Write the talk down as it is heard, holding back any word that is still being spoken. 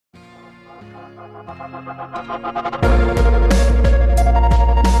Welcome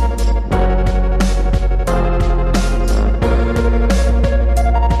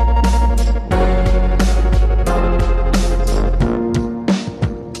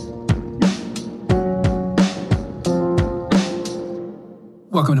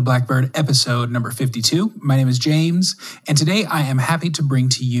to Blackbird episode number 52. My name is James, and today I am happy to bring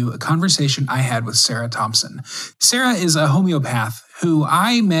to you a conversation I had with Sarah Thompson. Sarah is a homeopath who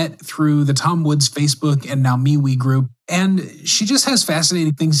I met through the Tom Woods Facebook and now MeWe group, and she just has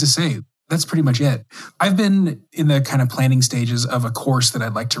fascinating things to say. That's pretty much it. I've been in the kind of planning stages of a course that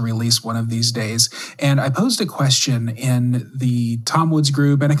I'd like to release one of these days, and I posed a question in the Tom Woods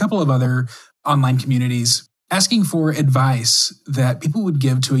group and a couple of other online communities asking for advice that people would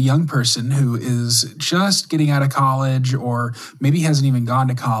give to a young person who is just getting out of college or maybe hasn't even gone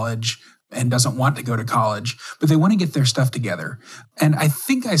to college and doesn't want to go to college, but they want to get their stuff together. And I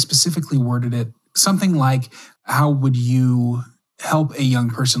think I specifically worded it something like, how would you help a young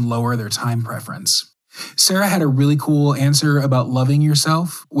person lower their time preference? Sarah had a really cool answer about loving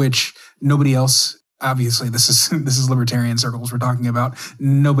yourself, which nobody else, obviously this is libertarian circles we're talking about,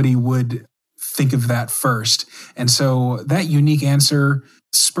 nobody would think of that first. And so that unique answer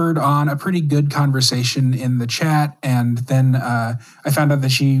spurred on a pretty good conversation in the chat. And then I found out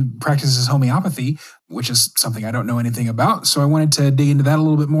that she practices homeopathy, which is something I don't know anything about. So I wanted to dig into that a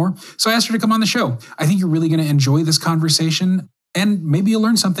little bit more. So I asked her to come on the show. I think you're really going to enjoy this conversation, and maybe you'll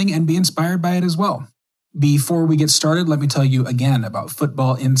learn something and be inspired by it as well. Before we get started, let me tell you again about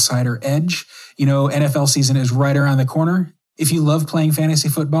Football Insider Edge. You know, NFL season is right around the corner. If you love playing fantasy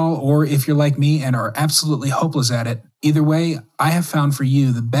football, or if you're like me and are absolutely hopeless at it, either way, I have found for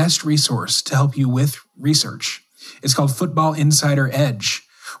you the best resource to help you with research. It's called Football Insider Edge.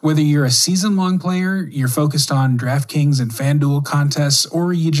 Whether you're a season-long player, you're focused on DraftKings and FanDuel contests,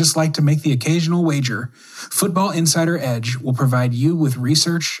 or you just like to make the occasional wager, Football Insider Edge will provide you with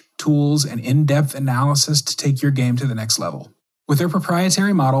research, tools, and in-depth analysis to take your game to the next level. With their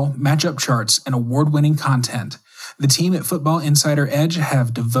proprietary model, matchup charts, and award-winning content, the team at Football Insider Edge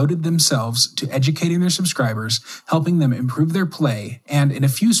have devoted themselves to educating their subscribers, helping them improve their play, and in a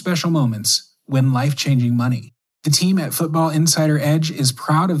few special moments, win life-changing money. The team at Football Insider Edge is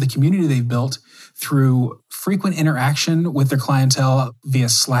proud of the community they've built through frequent interaction with their clientele via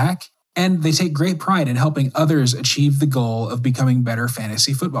Slack, and they take great pride in helping others achieve the goal of becoming better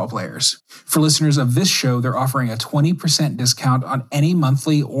fantasy football players. For listeners of this show, they're offering a 20% discount on any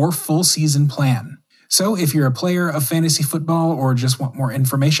monthly or full season plan. So if you're a player of fantasy football or just want more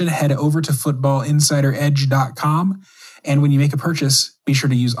information, head over to footballinsideredge.com. And when you make a purchase, be sure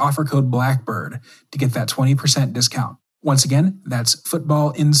to use offer code Blackbird to get that 20% discount. Once again, that's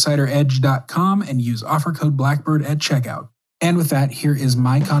footballinsideredge.com and use offer code Blackbird at checkout. And with that, here is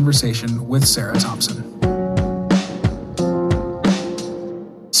my conversation with Sarah Thompson.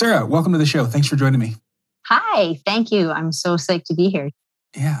 Sarah, welcome to the show. Thanks for joining me. Hi, thank you. I'm so psyched to be here.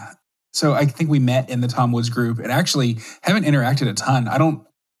 Yeah. So I think we met in the Tom Woods group and actually haven't interacted a ton. I don't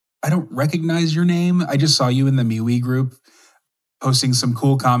recognize your name. I just saw you in the MeWe group posting some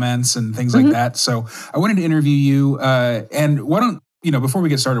cool comments and things like that. So I wanted to interview you. And why don't, before we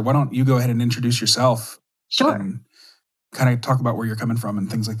get started, why don't you go ahead and introduce yourself? Sure. And kind of talk about where you're coming from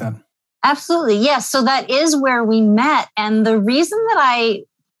and things like that. Absolutely. Yes. So that is where we met. And the reason that I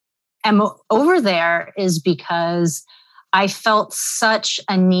am over there is because I felt such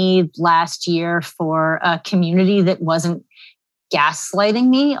a need last year for a community that wasn't gaslighting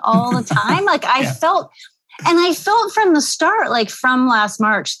me all the time. I felt from the start, like from last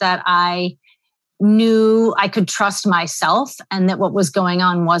March, that I knew I could trust myself and that what was going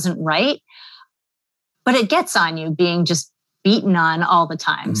on wasn't right. But it gets on you being just beaten on all the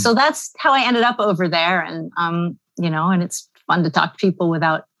time. So that's how I ended up over there. And, and it's fun to talk to people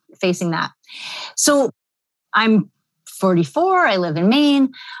without facing that. So I'm 44. I live in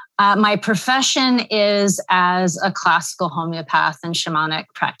Maine. My profession is as a classical homeopath and shamanic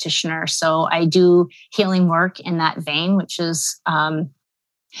practitioner. So I do healing work in that vein, which is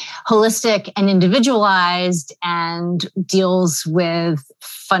holistic and individualized and deals with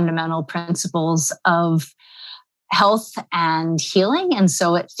fundamental principles of health and healing. And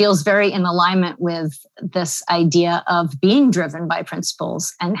so it feels very in alignment with this idea of being driven by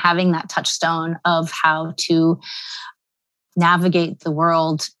principles and having that touchstone of how to navigate the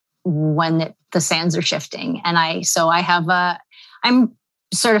world when the sands are shifting. And I'm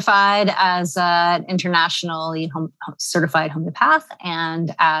certified as an internationally certified homeopath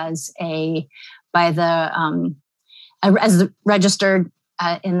and as a registered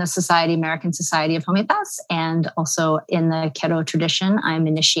in the American Society of Homeopaths, and also in the Keto tradition. I'm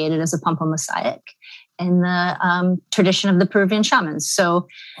initiated as a Pampa Messiah in the tradition of the Peruvian shamans. So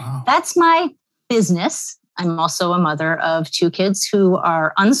That's my business. I'm also a mother of 2 kids who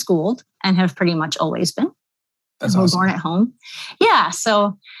are unschooled and have pretty much always been. That's awesome. Born at home. Yeah.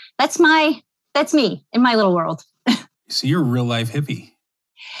 So that's me in my little world. So you're a real life hippie.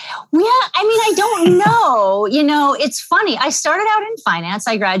 Yeah. I mean, I don't know. It's funny. I started out in finance.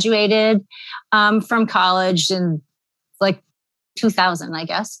 I graduated from college in like 2000, I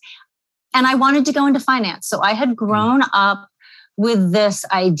guess. And I wanted to go into finance. So I had grown up with this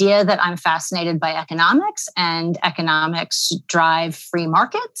idea that I'm fascinated by economics, and economics drive free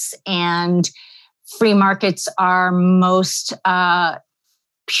markets, and free markets are most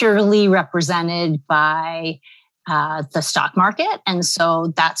purely represented by the stock market. And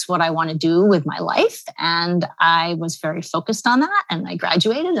so that's what I want to do with my life. And I was very focused on that. And I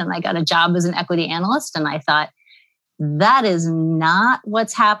graduated and I got a job as an equity analyst. And I thought, that is not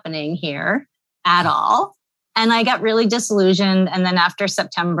what's happening here at all. And I got really disillusioned. And then after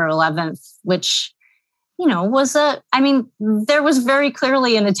September 11th, which, there was very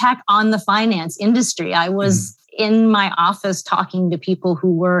clearly an attack on the finance industry. I was in my office talking to people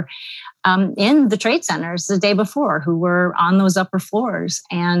who were in the trade centers the day before, who were on those upper floors.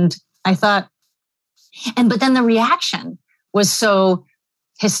 And I thought, but then the reaction was so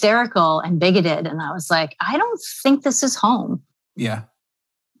hysterical and bigoted. And I was like, I don't think this is home. Yeah.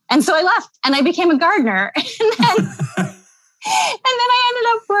 And so I left and I became a gardener. And then I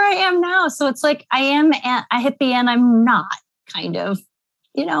ended up where I am now. So it's like I am a hippie and I'm not, kind of,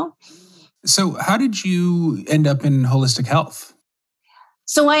 So how did you end up in holistic health?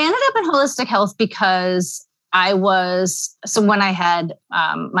 So I ended up in holistic health because when I had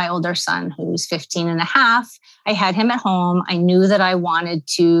my older son, who's 15 and a half, I had him at home. I knew that I wanted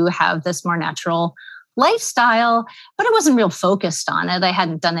to have this more natural lifestyle, but I wasn't real focused on it. I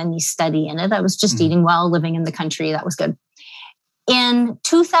hadn't done any study in it. I was just eating well, living in the country. That was good. In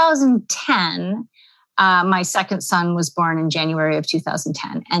 2010, my second son was born in January of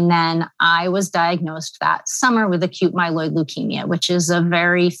 2010. And then I was diagnosed that summer with acute myeloid leukemia, which is a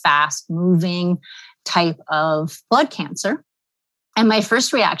very fast moving type of blood cancer. And my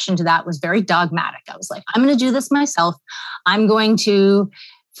first reaction to that was very dogmatic. I was like, I'm going to do this myself. I'm going to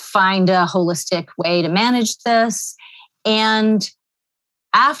find a holistic way to manage this. And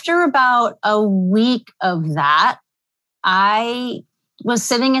after about a week of that, I was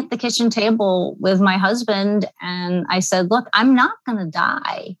sitting at the kitchen table with my husband and I said, look, I'm not going to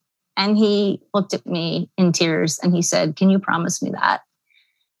die. And he looked at me in tears and he said, can you promise me that?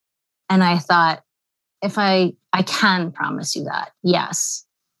 And I thought, if I can promise you that, yes.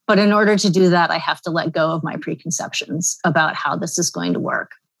 But in order to do that, I have to let go of my preconceptions about how this is going to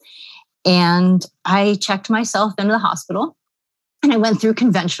work. And I checked myself into the hospital and I went through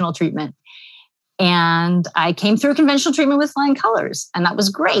conventional treatment. And I came through conventional treatment with flying colors, and that was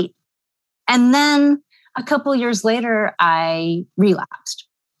great. And then a couple of years later, I relapsed.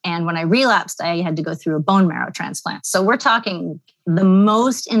 And when I relapsed, I had to go through a bone marrow transplant. So we're talking the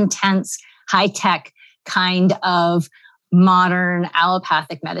most intense, high-tech kind of modern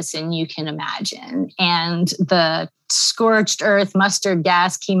allopathic medicine you can imagine. And the scorched earth, mustard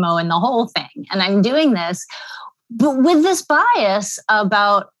gas, chemo, and the whole thing. And I'm doing this, but with this bias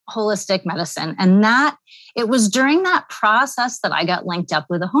about holistic medicine. And that it was during that process that I got linked up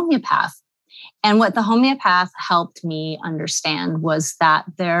with a homeopath. And what the homeopath helped me understand was that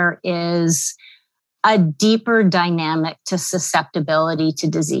there is a deeper dynamic to susceptibility to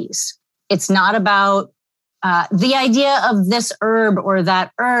disease. It's not about the idea of this herb or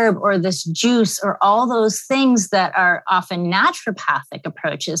that herb or this juice or all those things that are often naturopathic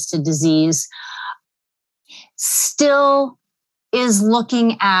approaches to disease still is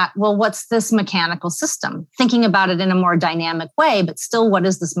looking at, well, what's this mechanical system? Thinking about it in a more dynamic way, but still, what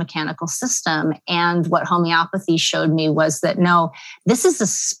is this mechanical system? And what homeopathy showed me was that, no, this is a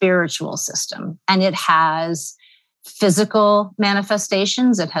spiritual system, and it has physical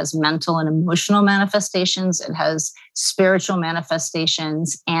manifestations, it has mental and emotional manifestations, it has spiritual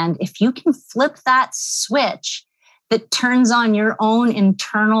manifestations. And if you can flip that switch that turns on your own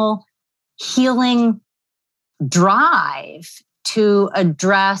internal healing drive to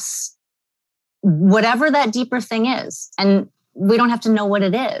address whatever that deeper thing is, and we don't have to know what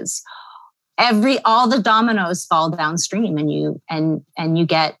it is, all the dominoes fall downstream, and you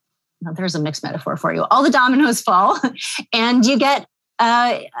get, there's a mixed metaphor for you. All the dominoes fall and you get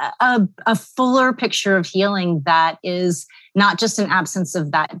a fuller picture of healing that is not just an absence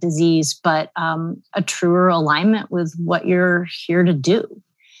of that disease, but a truer alignment with what you're here to do.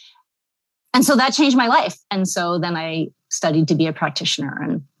 And so that changed my life. And so then I studied to be a practitioner,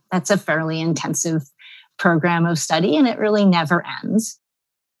 and that's a fairly intensive program of study, and it really never ends.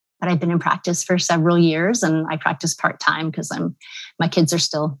 But I've been in practice for several years, and I practice part-time because my kids are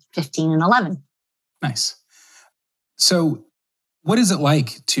still 15 and 11. Nice. So what is it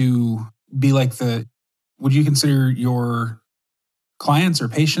like to be like would you consider your clients or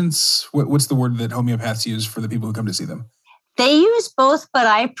patients? What's the word that homeopaths use for the people who come to see them? They use both, but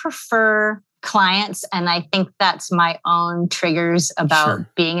I prefer clients. And I think that's my own triggers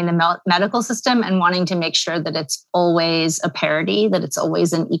about being in the medical system and wanting to make sure that it's always a parity, that it's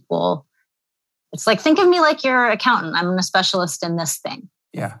always an equal. It's like, think of me like your accountant. I'm a specialist in this thing.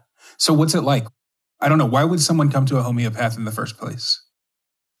 Yeah. So what's it like? I don't know. Why would someone come to a homeopath in the first place?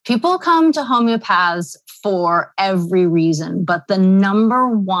 People come to homeopaths for every reason, but the number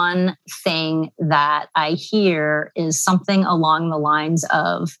one thing that I hear is something along the lines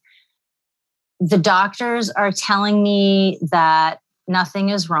of, the doctors are telling me that nothing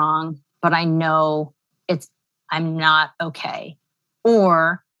is wrong, but I know I'm not okay.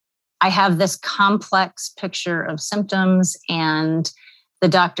 Or I have this complex picture of symptoms and the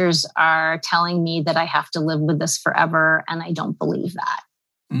doctors are telling me that I have to live with this forever, and I don't believe that.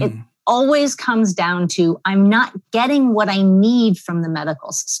 It always comes down to, I'm not getting what I need from the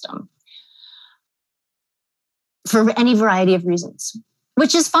medical system for any variety of reasons,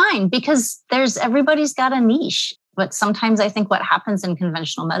 which is fine because everybody's got a niche. But sometimes I think what happens in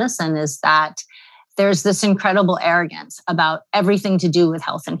conventional medicine is that there's this incredible arrogance about everything to do with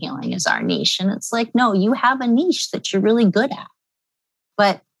health and healing is our niche. And it's like, no, you have a niche that you're really good at.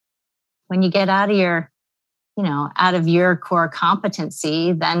 But when you get out of your core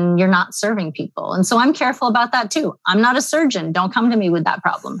competency, then you're not serving people. And so I'm careful about that too. I'm not a surgeon. Don't come to me with that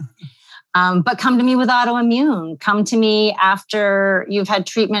problem. But come to me with autoimmune. Come to me after you've had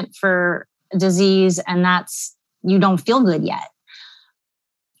treatment for a disease and you don't feel good yet.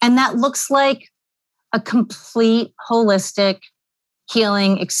 And that looks like a complete holistic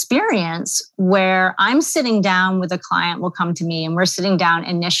healing experience where I'm sitting down with a client will come to me and we're sitting down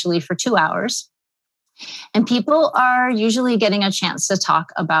initially for 2 hours. And people are usually getting a chance to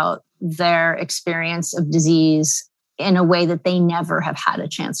talk about their experience of disease in a way that they never have had a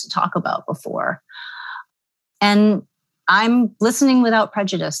chance to talk about before. And I'm listening without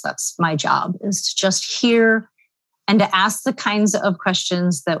prejudice. That's my job, is to just hear and to ask the kinds of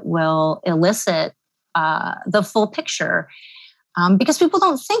questions that will elicit the full picture. Because people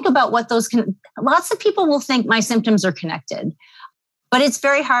don't think about what lots of people will think my symptoms are connected, but it's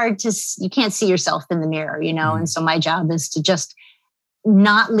very hard you can't see yourself in the mirror, And so my job is to just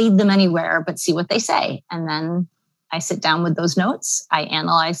not lead them anywhere, but see what they say. And then I sit down with those notes. I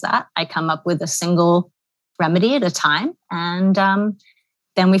analyze that. I come up with a single remedy at a time. And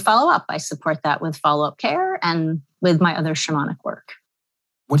then we follow up. I support that with follow-up care and with my other shamanic work.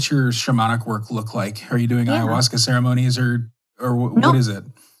 What's your shamanic work look like? Are you doing ayahuasca ceremonies or what is it?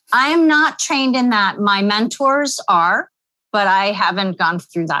 I'm not trained in that. My mentors are, but I haven't gone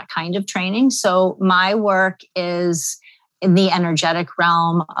through that kind of training. So my work is in the energetic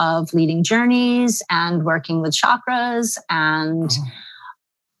realm of leading journeys and working with chakras and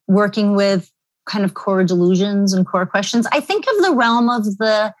working with kind of core delusions and core questions. I think of the realm of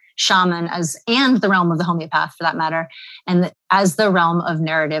the shaman and the realm of the homeopath for that matter, and as the realm of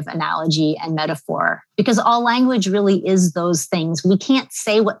narrative, analogy, and metaphor, because all language really is those things. We can't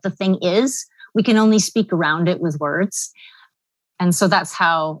say what the thing is. We can only speak around it with words. And so that's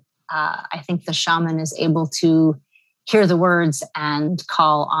how I think the shaman is able to hear the words and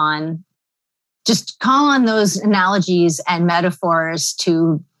call on those analogies and metaphors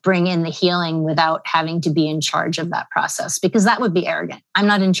to bring in the healing without having to be in charge of that process, because that would be arrogant. I'm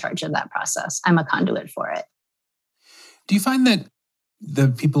not in charge of that process. I'm a conduit for it. Do you find that the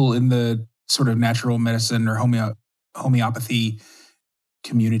people in the sort of natural medicine or homeopathy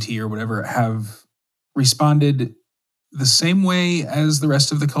community or whatever have responded the same way as the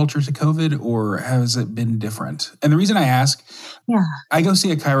rest of the culture to COVID, or has it been different? And the reason I ask, I go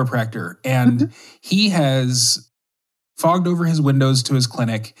see a chiropractor and he has fogged over his windows to his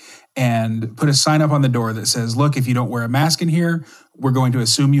clinic and put a sign up on the door that says, look, if you don't wear a mask in here, we're going to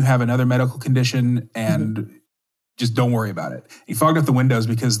assume you have another medical condition and just don't worry about it. He fogged up the windows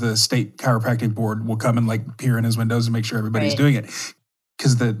because the state chiropractic board will come and peer in his windows and make sure everybody's doing it.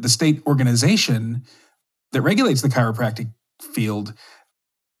 Because the state organization that regulates the chiropractic field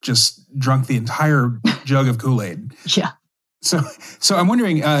just drunk the entire jug of Kool-Aid. Yeah. So I'm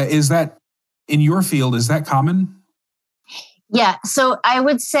wondering, is that in your field, is that common? Yeah. So I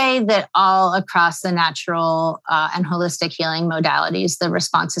would say that all across the natural and holistic healing modalities, the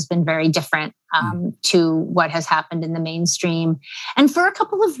response has been very different to what has happened in the mainstream. And for a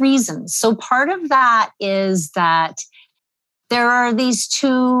couple of reasons. So part of that is that there are these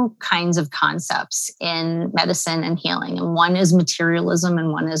two kinds of concepts in medicine and healing, and one is materialism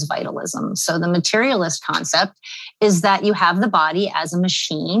and one is vitalism. So the materialist concept is that you have the body as a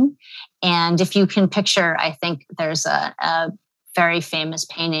machine. And if you can picture, I think there's a very famous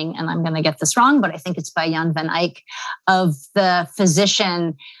painting, and I'm going to get this wrong, but I think it's by Jan van Eyck, of the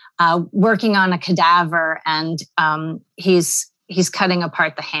physician working on a cadaver, and he's cutting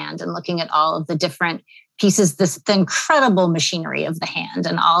apart the hand and looking at all of the different pieces, the incredible machinery of the hand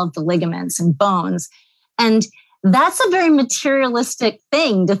and all of the ligaments and bones. And that's a very materialistic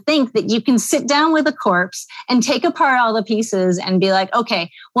thing, to think that you can sit down with a corpse and take apart all the pieces and be like,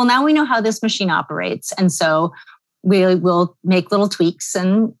 okay, well, now we know how this machine operates. And so we will make little tweaks.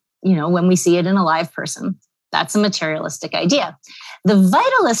 And, when we see it in a live person, that's a materialistic idea. The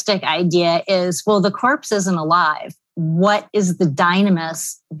vitalistic idea is, well, the corpse isn't alive. What is the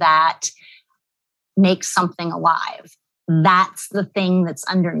dynamis that makes something alive? That's the thing that's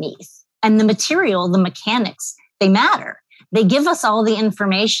underneath. And the material, the mechanics, they matter. They give us all the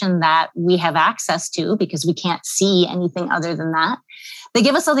information that we have access to, because we can't see anything other than that. They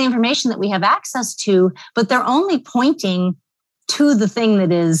give us all the information that we have access to, but they're only pointing to the thing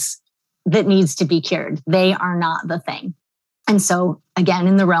that needs to be cured. They are not the thing. And so again,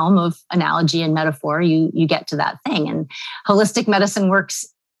 in the realm of analogy and metaphor, you get to that thing. And holistic medicine works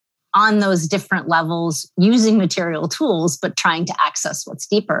on those different levels using material tools, but trying to access what's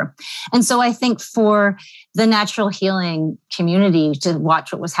deeper. And so I think for the natural healing community to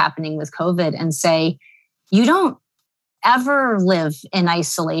watch what was happening with COVID and say, you don't ever live in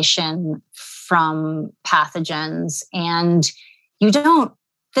isolation from pathogens. And you don't,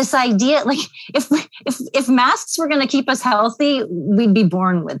 this idea, like if masks were going to keep us healthy, we'd be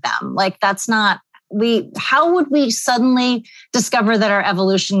born with them. Like that's not, how would we suddenly discover that our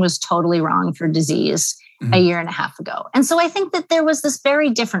evolution was totally wrong for disease a year and a half ago? And so I think that there was this very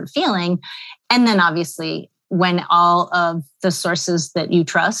different feeling. And then obviously when all of the sources that you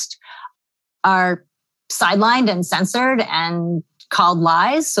trust are sidelined and censored and called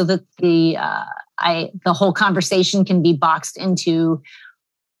lies, so that the whole conversation can be boxed into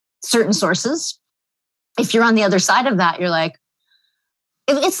certain sources. If you're on the other side of that, you're like,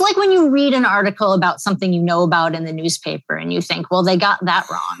 it's like when you read an article about something you know about in the newspaper and you think, well, they got that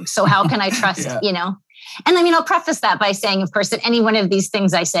wrong. So how can I trust, And I mean, I'll preface that by saying, of course, that any one of these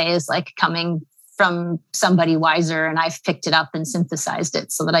things I say is like coming from somebody wiser, and I've picked it up and synthesized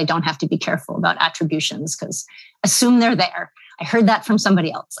it so that I don't have to be careful about attributions, because assume they're there. I heard that from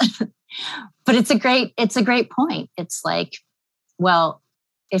somebody else. But it's a great point. It's like, well,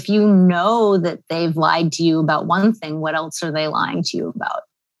 if you know that they've lied to you about one thing, what else are they lying to you about?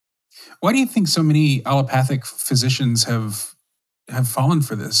 Why do you think so many allopathic physicians have fallen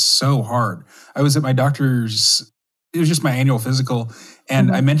for this so hard? I was at my doctor's, it was just my annual physical,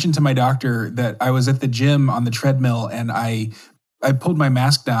 and I mentioned to my doctor that I was at the gym on the treadmill, and I pulled my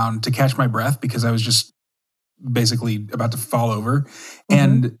mask down to catch my breath because I was just basically about to fall over.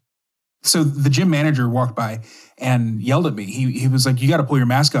 And so the gym manager walked by and yelled at me. He was like, "You got to pull your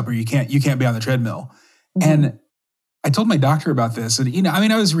mask up, or you can't be on the treadmill." And I told my doctor about this, and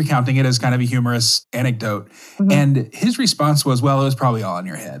I was recounting it as kind of a humorous anecdote, and his response was, "Well, it was probably all in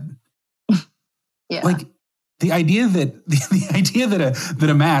your head." Yeah. Like the idea that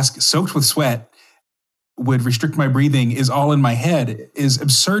a mask soaked with sweat would restrict my breathing is all in my head is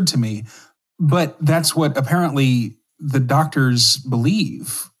absurd to me. But that's what apparently the doctors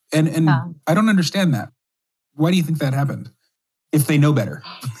believe. And I don't understand that. Why do you think that happened? If they know better.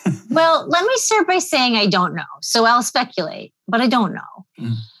 Well, let me start by saying I don't know. So I'll speculate, but I don't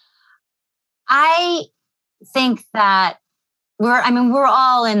know. I think that we're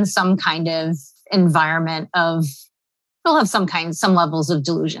all in some kind of environment we'll have some levels of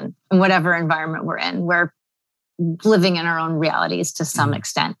delusion in whatever environment we're in. We're living in our own realities to some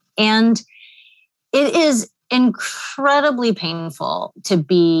extent. And it is incredibly painful to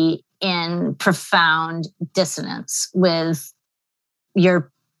be in profound dissonance with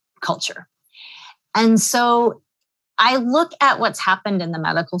your culture. And so I look at what's happened in the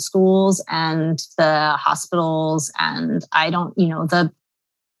medical schools and the hospitals, and I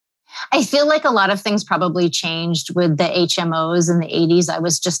feel like a lot of things probably changed with the HMOs in the 80s. I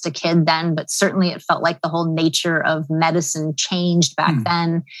was just a kid then, but certainly it felt like the whole nature of medicine changed back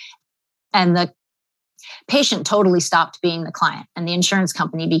then. And the patient totally stopped being the client and the insurance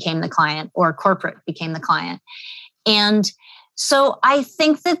company became the client or corporate became the client. And so I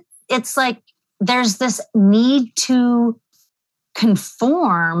think that it's like there's this need to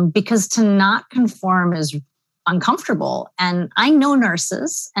conform because to not conform is uncomfortable. And I know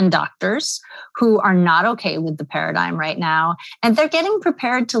nurses and doctors who are not okay with the paradigm right now, and they're getting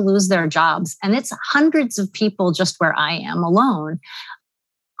prepared to lose their jobs. And it's hundreds of people just where I am alone.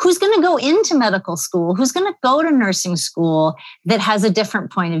 Who's going to go into medical school? Who's going to go to nursing school that has a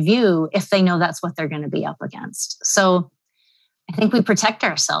different point of view if they know that's what they're going to be up against? So I think we protect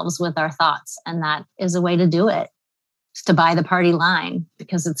ourselves with our thoughts, and that is a way to do it, is to buy the party line,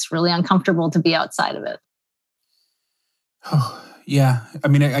 because it's really uncomfortable to be outside of it. Oh, yeah. I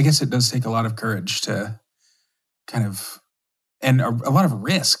mean, I guess it does take a lot of courage to kind of, and a lot of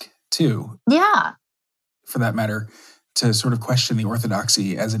risk too. Yeah. For that matter, to sort of question the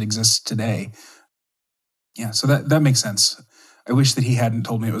orthodoxy as it exists today. Yeah, so that makes sense. I wish that he hadn't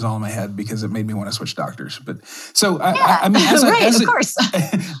told me it was all in my head, because it made me want to switch doctors. But so, I mean, of course.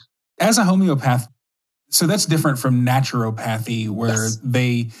 As a homeopath, so that's different from naturopathy, where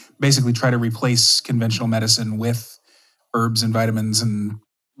they basically try to replace conventional medicine with herbs and vitamins and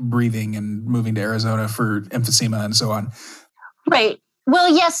breathing and moving to Arizona for emphysema and so on. Right.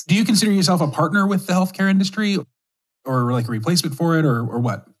 Well, yes. Do you consider yourself a partner with the healthcare industry, or like a replacement for it, or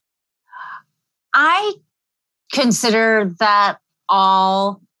what? I consider that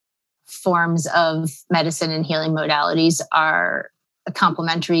all forms of medicine and healing modalities are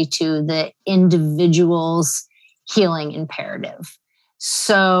complementary to the individual's healing imperative.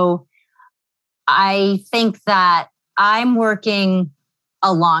 So I think that I'm working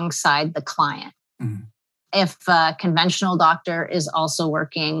alongside the client. Mm. If a conventional doctor is also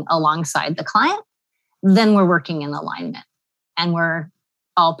working alongside the client, then we're working in alignment and we're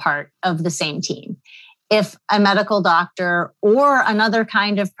all part of the same team. If a medical doctor or another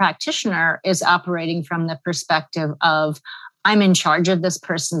kind of practitioner is operating from the perspective of, I'm in charge of this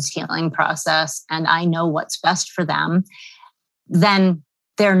person's healing process and I know what's best for them, then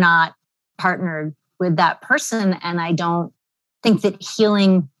they're not partnered with that person. And I don't think that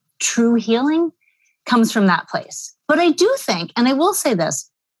true healing comes from that place. But I do think, and I will say this,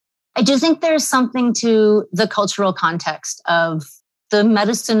 I do think there's something to the cultural context of the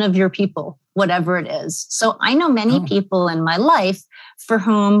medicine of your people, whatever it is. So I know many people in my life for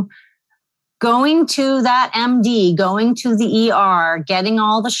whom going to that MD, going to the ER, getting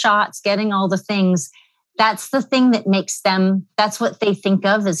all the shots, getting all the things, that's the thing that makes them, that's what they think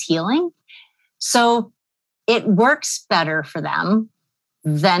of as healing. So it works better for them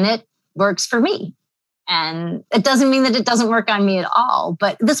than it works for me. And it doesn't mean that it doesn't work on me at all.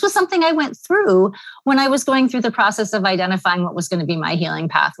 But this was something I went through when I was going through the process of identifying what was going to be my healing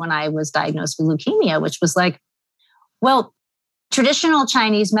path when I was diagnosed with leukemia, which was like, well, traditional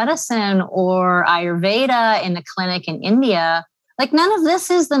Chinese medicine or Ayurveda in a clinic in India, like none of this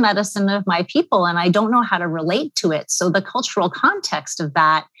is the medicine of my people. And I don't know how to relate to it. So the cultural context of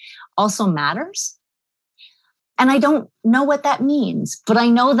that also matters. And I don't know what that means, but I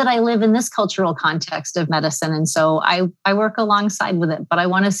know that I live in this cultural context of medicine. And so I work alongside with it, but I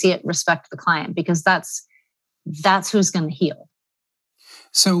want to see it respect the client, because that's who's going to heal.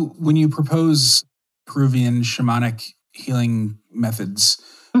 So when you propose Peruvian shamanic healing methods,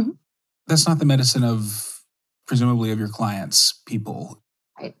 mm-hmm. that's not the medicine of, presumably, of your clients' people.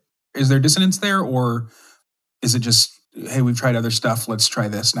 Right. Is there dissonance there, or is it just, hey, we've tried other stuff, let's try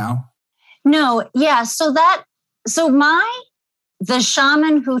this now? No, yeah. So the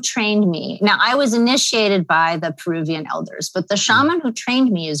shaman who trained me, now I was initiated by the Peruvian elders, but the shaman who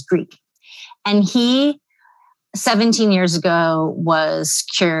trained me is Greek. And he, 17 years ago, was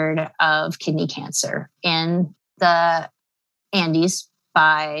cured of kidney cancer in the Andes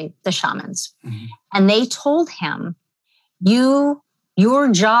by the shamans. Mm-hmm. And they told him,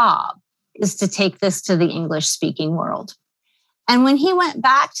 your job is to take this to the English-speaking world. And when he went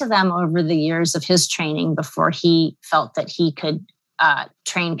back to them over the years of his training, before he felt that he could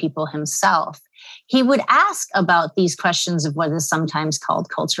train people himself, he would ask about these questions of what is sometimes called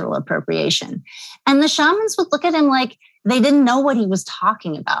cultural appropriation. And the shamans would look at him like they didn't know what he was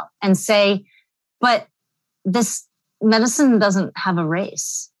talking about and say, but this medicine doesn't have a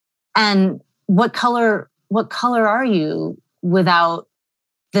race. And what color are you without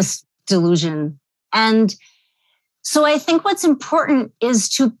this delusion? And so I think what's important is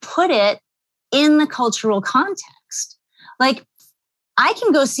to put it in the cultural context. Like, I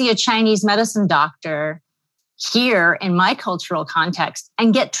can go see a Chinese medicine doctor here in my cultural context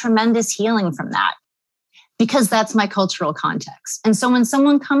and get tremendous healing from that, because that's my cultural context. And so when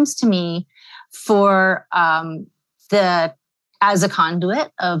someone comes to me for as a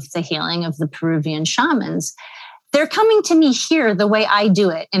conduit of the healing of the Peruvian shamans. They're coming to me here the way I do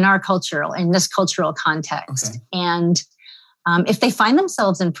it in this cultural context. Okay. And if they find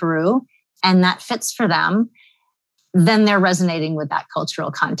themselves in Peru and that fits for them, then they're resonating with that cultural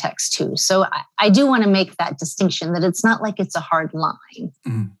context too. So I do want to make that distinction, that it's not like it's a hard line,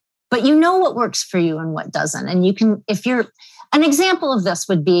 but you know what works for you and what doesn't. And you can, an example of this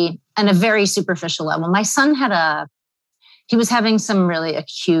would be on a very superficial level. My son he was having some really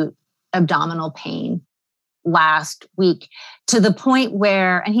acute abdominal pain last week, to the point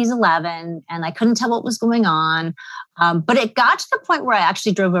where, and he's 11 and I couldn't tell what was going on. But it got to the point where I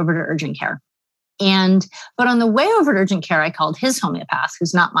actually drove over to urgent care. But on the way over to urgent care, I called his homeopath,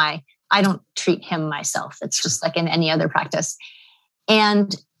 who's not I don't treat him myself. It's just like in any other practice.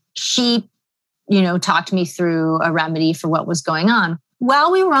 And she, talked me through a remedy for what was going on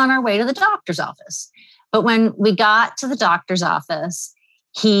while we were on our way to the doctor's office. But when we got to the doctor's office,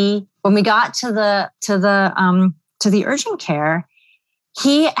 when we got to the urgent care,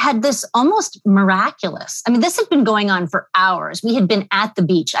 he had this almost miraculous. I mean, this had been going on for hours. We had been at the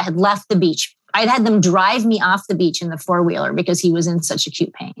beach. I had left the beach. I'd had them drive me off the beach in the four-wheeler because he was in such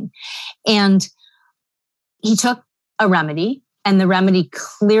acute pain. And he took a remedy, and the remedy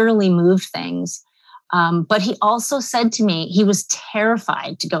clearly moved things. But he also said to me, he was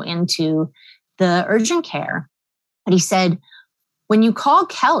terrified to go into the urgent care. But he said, when you called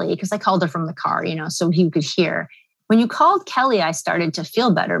Kelly, because I called her from the car, so he could hear, when you called Kelly, I started to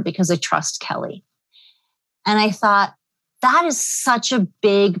feel better because I trust Kelly. And I thought, that is such a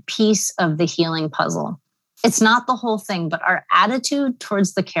big piece of the healing puzzle. It's not the whole thing, but our attitude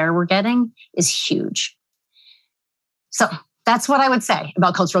towards the care we're getting is huge. So that's what I would say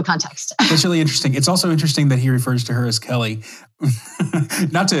about cultural context. That's really interesting. It's also interesting that he refers to her as Kelly.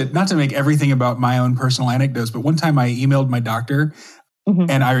 not to make everything about my own personal anecdotes, but one time I emailed my doctor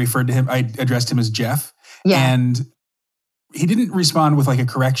and I referred to him, I addressed him as Jeff. Yeah. And he didn't respond with like a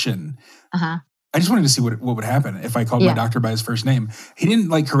correction. I just wanted to see what would happen if I called my doctor by his first name. He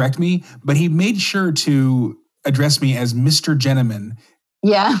didn't correct me, but he made sure to address me as Mr. Gentleman.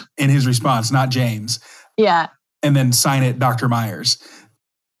 Yeah. In his response, not James. Yeah. And then sign it Dr. Myers.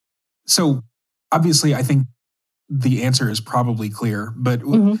 So obviously, I think the answer is probably clear, but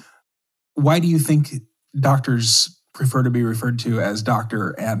why do you think doctors prefer to be referred to as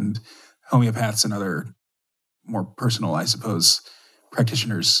doctor and homeopaths and other more personal, I suppose,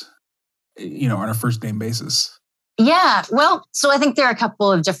 practitioners, on a first name basis? Yeah. Well, so I think there are a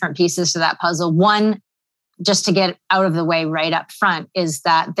couple of different pieces to that puzzle. One, just to get out of the way right up front, is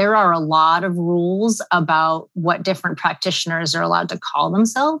that there are a lot of rules about what different practitioners are allowed to call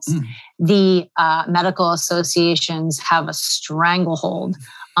themselves. The medical associations have a stranglehold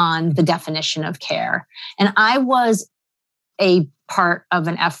on the definition of care. And I was a part of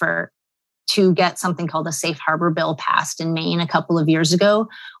an effort to get something called a safe harbor bill passed in Maine a couple of years ago,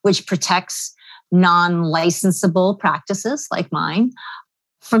 which protects non-licensable practices like mine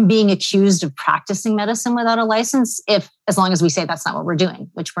from being accused of practicing medicine without a license, as long as we say that's not what we're doing,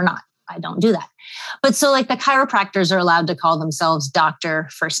 which we're not. I don't do that. But so the chiropractors are allowed to call themselves doctor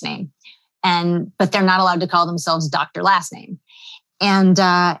first name, but they're not allowed to call themselves doctor last name.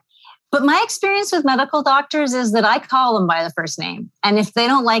 But my experience with medical doctors is that I call them by the first name. And if they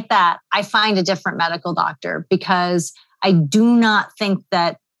don't like that, I find a different medical doctor, because I do not think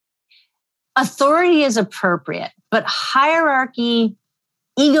that authority is appropriate, but hierarchy,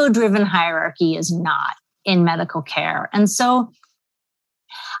 ego-driven hierarchy, is not in medical care. And so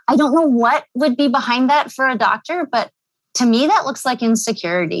I don't know what would be behind that for a doctor, but to me, that looks like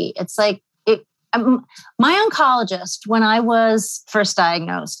insecurity. It's my oncologist, when I was first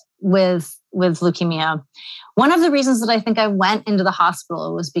diagnosed with leukemia, one of the reasons that I think I went into the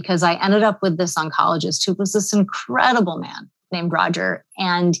hospital was because I ended up with this oncologist who was this incredible man named Roger.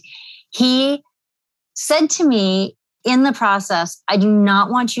 And he said to me in the process, I do not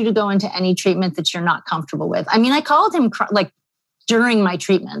want you to go into any treatment that you're not comfortable with. I mean, I called him during my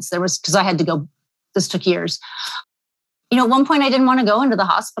treatments. Because I had to go, this took years. At one point I didn't want to go into the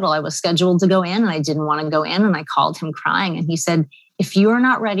hospital. I was scheduled to go in and I didn't want to go in. And I called him crying. And he said, if you're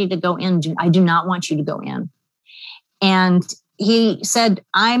not ready to go in, I do not want you to go in. And he said,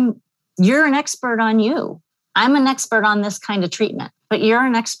 you're an expert on you. I'm an expert on this kind of treatment, but you're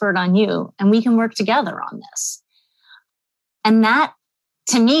an expert on you, and we can work together on this. And that,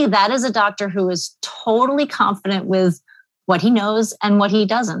 to me, that is a doctor who is totally confident with what he knows and what he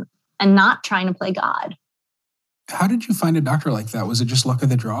doesn't, and not trying to play God. How did you find a doctor like that? Was it just luck of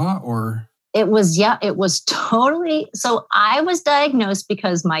the draw, or? It was totally. So I was diagnosed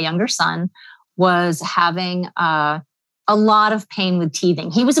because my younger son was having a lot of pain with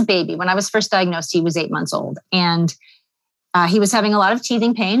teething. He was a baby. When I was first diagnosed, he was 8 months old. And he was having a lot of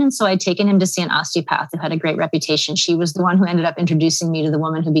teething pain. And so I'd taken him to see an osteopath who had a great reputation. She was the one who ended up introducing me to the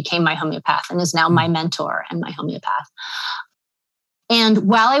woman who became my homeopath and is now my mentor and my homeopath. And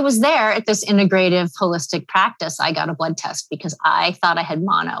while I was there at this integrative holistic practice, I got a blood test because I thought I had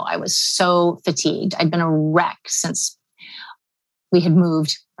mono. I was so fatigued. I'd been a wreck since we had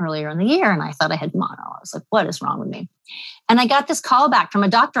moved earlier in the year, and I thought I had mono. I was like, what is wrong with me? And I got this call back from a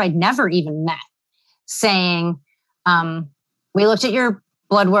doctor I'd never even met saying, we looked at your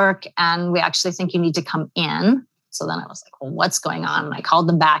blood work and we actually think you need to come in. So then I was like, well, what's going on? And I called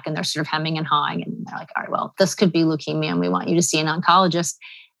them back and they're sort of hemming and hawing. And they're like, all right, well, this could be leukemia and we want you to see an oncologist.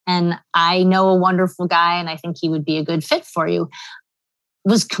 And I know a wonderful guy and I think he would be a good fit for you. It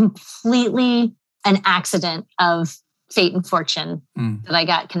was completely an accident of fate and fortune that I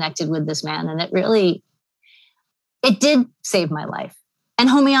got connected with this man. And it did save my life. And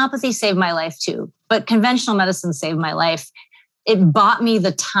homeopathy saved my life too. But conventional medicine saved my life. It bought me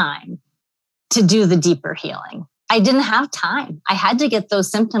the time to do the deeper healing. I didn't have time. I had to get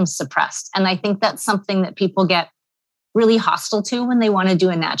those symptoms suppressed. And I think that's something that people get really hostile to when they want to do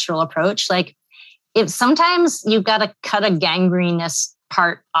a natural approach. Like if sometimes you've got to cut a gangrenous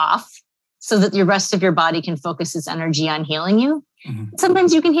part off so that the rest of your body can focus its energy on healing you. Mm-hmm.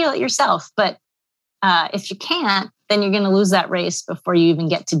 Sometimes you can heal it yourself, but if you can't, then you're going to lose that race before you even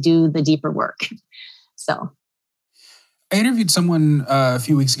get to do the deeper work. So I interviewed someone a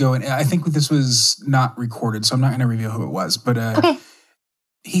few weeks ago, and I think this was not recorded, so I'm not going to reveal who it was. But okay.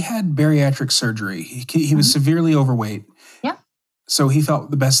 He had bariatric surgery. He was severely overweight. Yeah. So he felt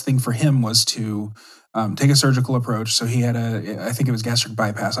the best thing for him was to take a surgical approach. So he had I think it was gastric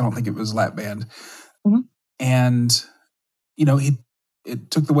bypass. I don't think it was lap band. Mm-hmm. And,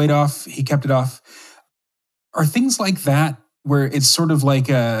 it took the weight off. He kept it off. Are things like that where it's sort of like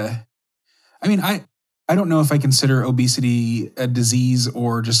I don't know if I consider obesity a disease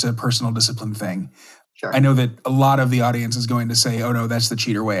or just a personal discipline thing. Sure. I know that a lot of the audience is going to say, oh no, that's the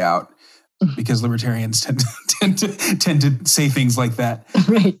cheater way out, because libertarians tend to say things like that.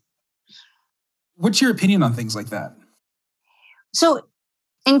 Right. What's your opinion on things like that? So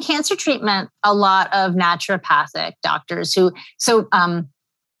in cancer treatment, a lot of naturopathic doctors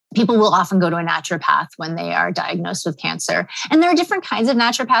people will often go to a naturopath when they are diagnosed with cancer. And there are different kinds of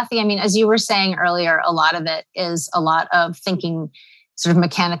naturopathy. I mean, as you were saying earlier, a lot of it is a lot of thinking sort of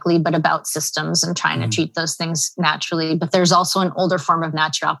mechanically, but about systems and trying to treat those things naturally. But there's also an older form of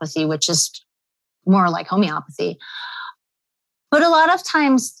naturopathy, which is more like homeopathy. But a lot of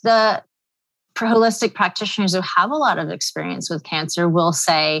times the holistic practitioners who have a lot of experience with cancer will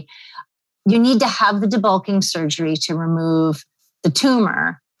say, you need to have the debulking surgery to remove the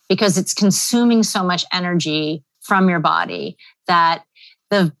tumor, because it's consuming so much energy from your body that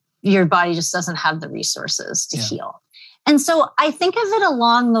your body just doesn't have the resources to heal. And so I think of it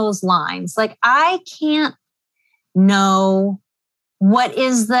along those lines. Like I can't know what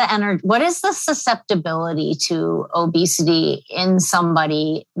is the susceptibility to obesity in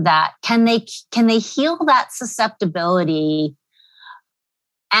somebody that can they heal that susceptibility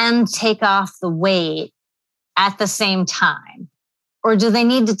and take off the weight at the same time? Or do they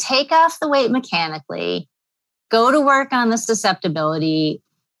need to take off the weight mechanically, go to work on the susceptibility,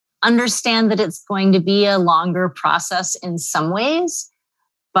 understand that it's going to be a longer process in some ways,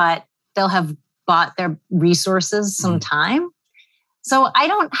 but they'll have bought their resources some time? So I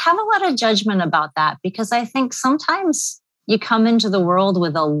don't have a lot of judgment about that, because I think sometimes you come into the world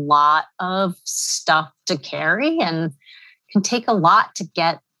with a lot of stuff to carry and it can take a lot to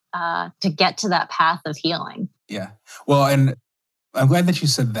get to that path of healing. Yeah. Well, and I'm glad that you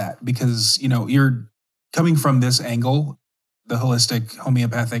said that, because, you're coming from this angle, the holistic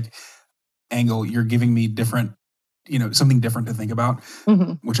homeopathic angle. You're giving me different, something different to think about,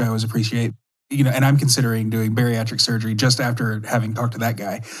 which I always appreciate. And I'm considering doing bariatric surgery just after having talked to that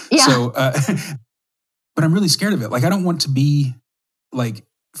guy. Yeah. So, but I'm really scared of it. Like, I don't want to be like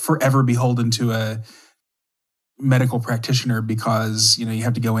forever beholden to a medical practitioner because, you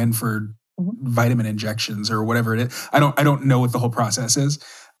have to go in for vitamin injections or whatever it is. I don't know what the whole process is.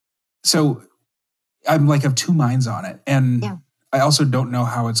 So I'm like of two minds on it. And I also don't know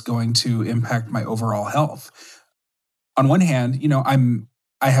how it's going to impact my overall health. On one hand,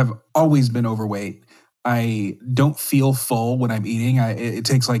 I have always been overweight. I don't feel full when I'm eating. It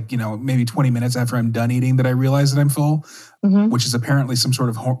takes maybe 20 minutes after I'm done eating that I realize that I'm full, which is apparently some sort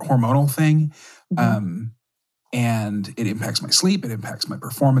of hormonal thing. And it impacts my sleep. It impacts my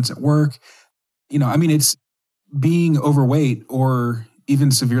performance at work. It's being overweight or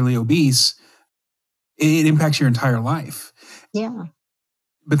even severely obese it impacts your entire life. Yeah.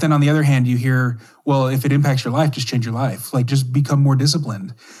 But then on the other hand, you hear, well, if it impacts your life, just change your life. Like, just become more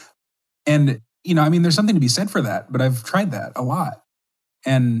disciplined. And, I mean, there's something to be said for that, but I've tried that a lot.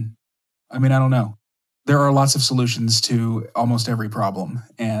 And I mean, I don't know. There are lots of solutions to almost every problem.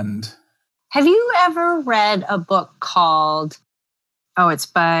 And have you ever read a book called, it's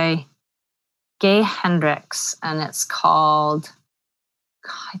by Gay Hendricks, and it's called,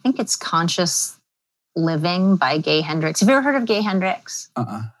 I think it's Conscious Living by Gay Hendricks. Have you ever heard of Gay Hendricks?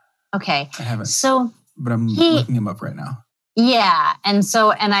 Okay. I haven't. So, but I'm looking him up right now. Yeah. And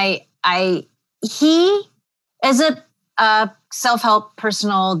so, he is a self-help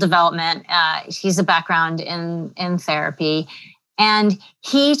personal development. He's a background in therapy. And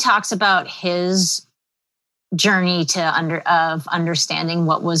he talks about his journey of understanding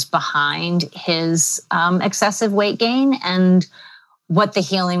what was behind his excessive weight gain and what the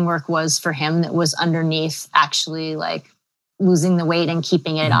healing work was for him that was underneath actually like losing the weight and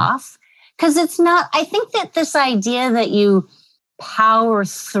keeping it off. Because it's not, I think that this idea that you power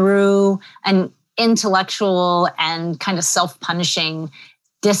through an intellectual and kind of self-punishing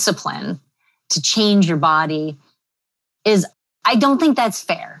discipline to change your body I don't think that's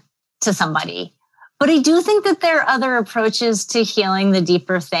fair to somebody. But I do think that there are other approaches to healing the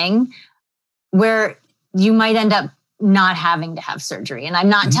deeper thing where you might end up not having to have surgery. And I'm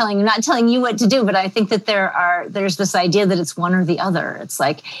not telling you what to do, but I think that there's this idea that it's one or the other. It's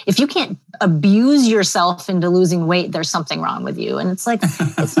like, if you can't abuse yourself into losing weight, there's something wrong with you. And it's like,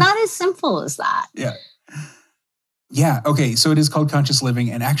 it's not as simple as that. Yeah. Yeah. Okay. So it is called Conscious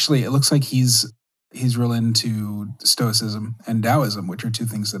Living. And actually it looks like he's real into Stoicism and Taoism, which are two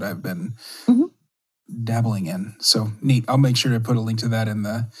things that I've been dabbling in. So neat. I'll make sure to put a link to that in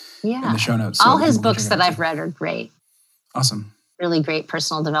the show notes. So all his books that I've read are great. Awesome. Really great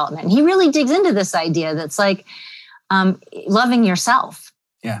personal development. And he really digs into this idea that's like loving yourself.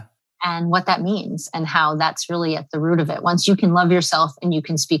 Yeah. And what that means and how that's really at the root of it. Once you can love yourself and you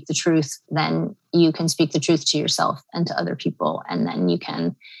can speak the truth, then you can speak the truth to yourself and to other people. And then you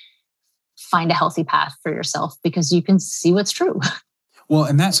can find a healthy path for yourself because you can see what's true. Well,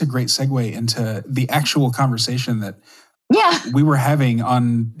 and that's a great segue into the actual conversation that we were having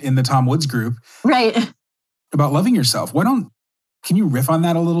in the Tom Woods group. Right. About loving yourself. Can you riff on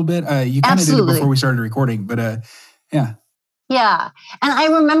that a little bit? You kind of did it before we started recording, but yeah. Yeah. And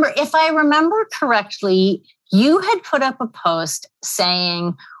if I remember correctly, you had put up a post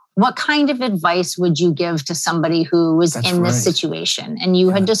saying, what kind of advice would you give to somebody who was this situation? And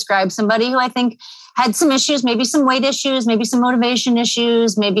you had described somebody who I think had some issues, maybe some weight issues, maybe some motivation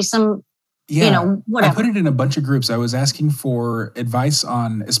issues, maybe some, whatever. I put it in a bunch of groups. I was asking for advice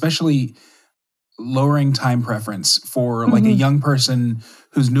on especially lowering time preference for like a young person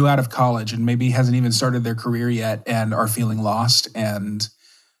who's new out of college and maybe hasn't even started their career yet and are feeling lost and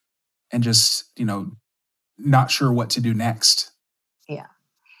just, not sure what to do next. Yeah.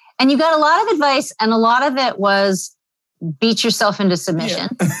 And you got a lot of advice and a lot of it was beat yourself into submission.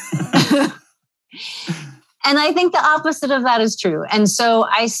 Yeah. And I think the opposite of that is true. And so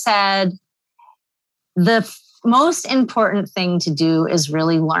I said, the most important thing to do is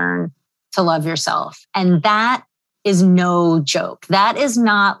really learn to love yourself. And that is no joke. That is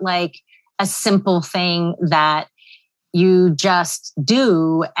not like a simple thing that you just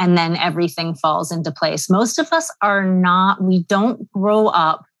do and then everything falls into place. Most of us we don't grow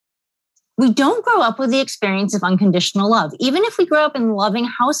up with the experience of unconditional love. Even if we grow up in loving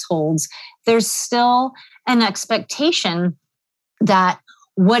households, there's still an expectation that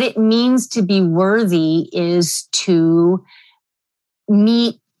what it means to be worthy is to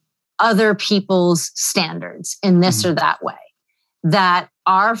meet other people's standards in this or that way, that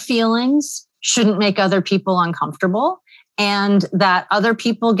our feelings shouldn't make other people uncomfortable and that other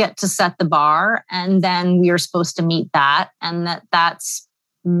people get to set the bar and then we are supposed to meet that and that's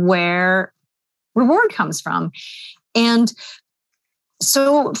where reward comes from. And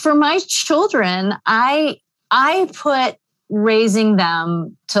so for my children, I put raising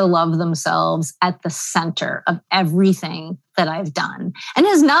them to love themselves at the center of everything that I've done. And it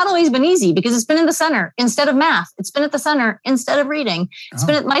has not always been easy because it's been in the center instead of math. It's been at the center instead of reading. It's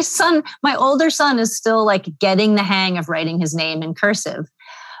been at my older son is still like getting the hang of writing his name in cursive.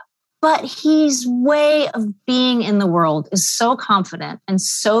 But his way of being in the world is so confident and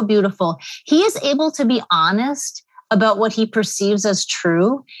so beautiful. He is able to be honest about what he perceives as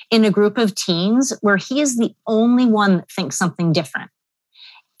true in a group of teens where he is the only one that thinks something different.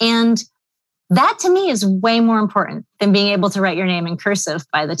 And that to me is way more important than being able to write your name in cursive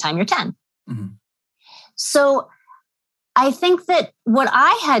by the time you're 10. Mm-hmm. So I think that what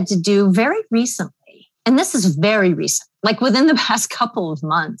I had to do very recently and this is very recent, like within the past couple of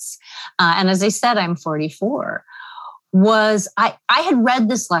months, and as I said, I'm 44, was I had read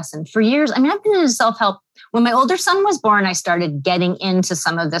this lesson for years. I mean, I've been into self-help. When my older son was born, I started getting into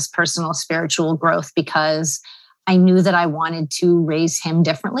some of this personal spiritual growth because I knew that I wanted to raise him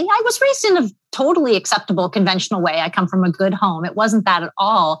differently. I was raised in a totally acceptable, conventional way. I come from a good home. It wasn't that at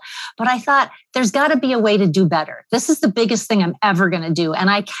all. But I thought there's got to be a way to do better. This is the biggest thing I'm ever going to do, and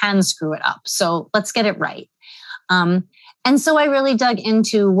I can screw it up. So let's get it right. And so I really dug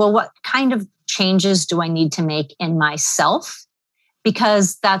into, well, what kind of changes do I need to make in myself?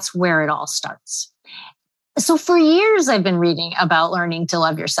 Because that's where it all starts. So for years, I've been reading about learning to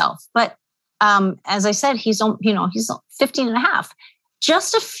love yourself. But as I said, he's 15 and a half.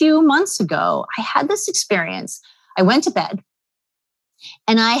 Just a few months ago, I had this experience. I went to bed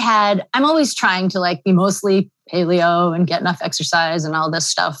and I'm always trying to like be mostly paleo and get enough exercise and all this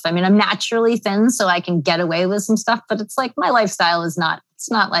stuff. I mean, I'm naturally thin, so I can get away with some stuff, but it's like my lifestyle it's not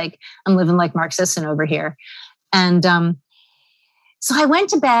like I'm living like Mark Sisson over here. And so I went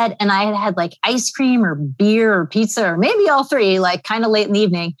to bed and I had like ice cream or beer or pizza or maybe all three, like kind of late in the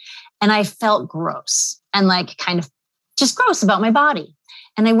evening. And I felt gross and like kind of just gross about my body.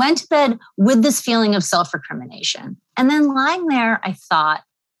 And I went to bed with this feeling of self-recrimination. And then lying there, I thought,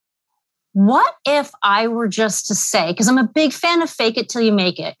 what if I were just to say, because I'm a big fan of fake it till you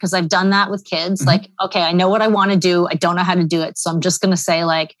make it, because I've done that with kids. Mm-hmm. Like, okay, I know what I want to do. I don't know how to do it. So I'm just going to say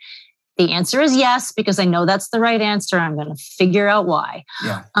like, the answer is yes, because I know that's the right answer. I'm going to figure out why.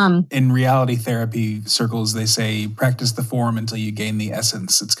 Yeah. In reality therapy circles, they say practice the form until you gain the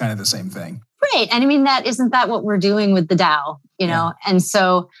essence. It's kind of the same thing. Right. And I mean, isn't that what we're doing with the Tao, you know? Yeah. And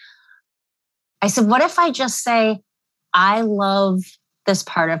so I said, what if I just say, I love this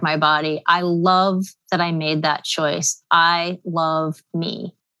part of my body. I love that I made that choice. I love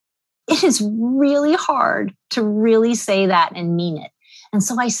me. It is really hard to really say that and mean it. And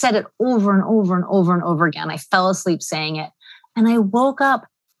so I said it over and over and over and over again. I fell asleep saying it. And I woke up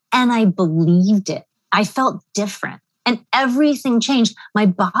and I believed it. I felt different and everything changed. My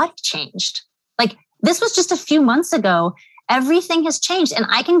body changed. Like this was just a few months ago. Everything has changed. And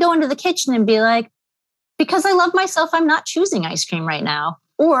I can go into the kitchen and be like, because I love myself, I'm not choosing ice cream right now.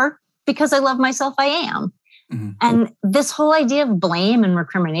 Or because I love myself, I am. Mm-hmm. And this whole idea of blame and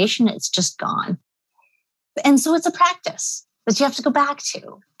recrimination, it's just gone. And so it's a practice that you have to go back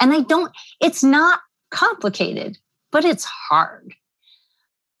to. And it's not complicated, but it's hard.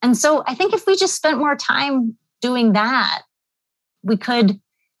 And so I think if we just spent more time doing that,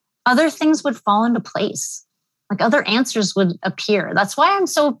 other things would fall into place. Like other answers would appear. That's why I'm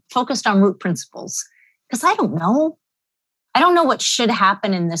so focused on root principles, because I don't know. I don't know what should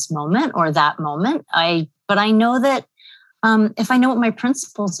happen in this moment or that moment. But I know that if I know what my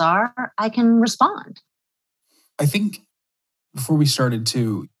principles are, I can respond. I think before we started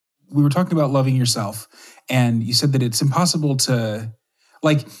too, we were talking about loving yourself, and you said that it's impossible to,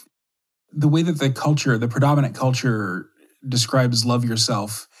 like, the way that the predominant culture describes love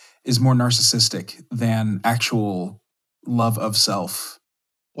yourself is more narcissistic than actual love of self.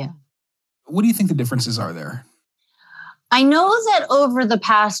 Yeah. What do you think the differences are there? I know that over the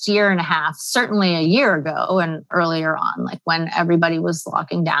past year and a half, certainly a year ago and earlier on, like when everybody was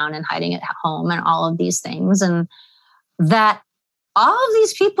locking down and hiding at home and all of these things, and that all of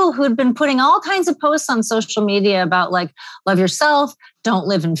these people who'd been putting all kinds of posts on social media about like, love yourself, don't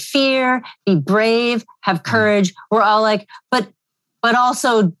live in fear, be brave, have courage. We're all like, but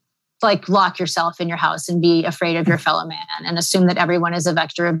also like lock yourself in your house and be afraid of your fellow man and assume that everyone is a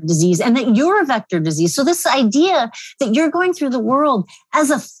vector of disease and that you're a vector of disease. So this idea that you're going through the world as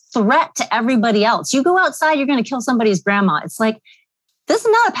a threat to everybody else. You go outside, you're going to kill somebody's grandma. It's like, this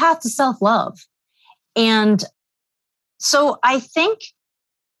is not a path to self-love. And so I think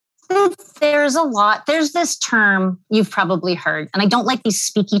that there's this term you've probably heard, and I don't like these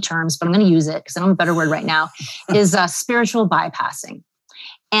speaky terms, but I'm going to use it because I don't have a better word right now, is spiritual bypassing.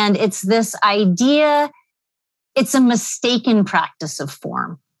 And it's this idea, it's a mistaken practice of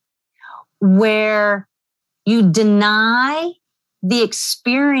form where you deny the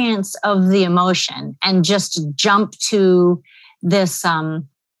experience of the emotion and just jump to this,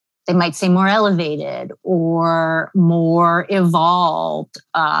 they might say more elevated or more evolved,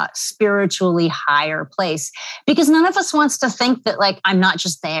 spiritually higher place. Because none of us wants to think that like, I'm not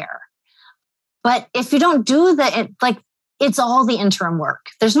just there. But if you don't do that, it's all the interim work.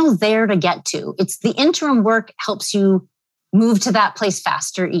 There's no there to get to. It's the interim work helps you move to that place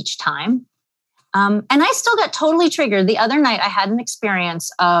faster each time. And I still got totally triggered. The other night I had an experience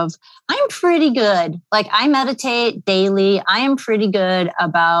of, I'm pretty good. Like I meditate daily. I am pretty good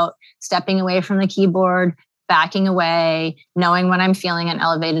about stepping away from the keyboard, backing away, knowing when I'm feeling an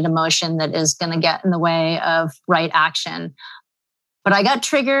elevated emotion that is going to get in the way of right action. But I got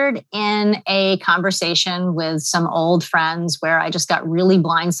triggered in a conversation with some old friends where I just got really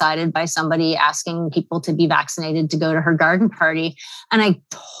blindsided by somebody asking people to be vaccinated to go to her garden party. And I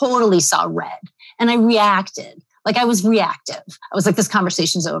totally saw red and I reacted. Like I was reactive. I was like, this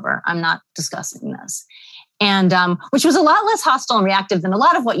conversation's over. I'm not discussing this. And which was a lot less hostile and reactive than a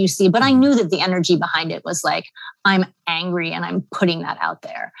lot of what you see. But I knew that the energy behind it was like, I'm angry and I'm putting that out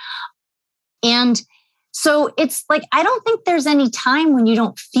there. And so it's like, I don't think there's any time when you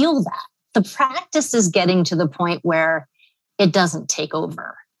don't feel that. The practice is getting to the point where it doesn't take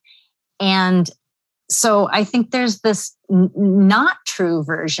over. And so I think there's this not true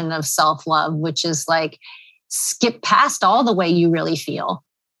version of self-love, which is like, skip past all the way you really feel.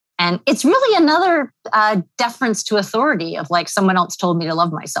 And it's really another deference to authority of like someone else told me to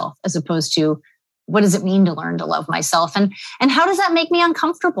love myself, as opposed to what does it mean to learn to love myself? And how does that make me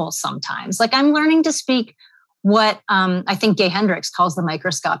uncomfortable sometimes? Like I'm learning to speak what I think Gay Hendricks calls the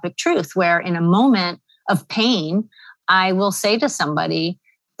microscopic truth, where in a moment of pain, I will say to somebody,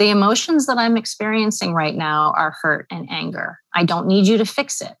 the emotions that I'm experiencing right now are hurt and anger. I don't need you to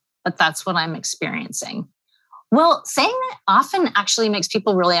fix it, but that's what I'm experiencing. Well, saying that often actually makes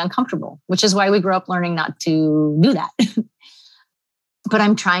people really uncomfortable, which is why we grew up learning not to do that. But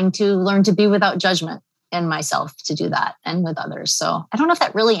I'm trying to learn to be without judgment in myself to do that and with others. So I don't know if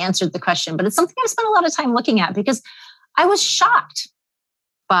that really answered the question, but it's something I've spent a lot of time looking at because I was shocked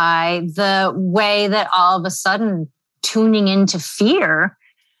by the way that all of a sudden tuning into fear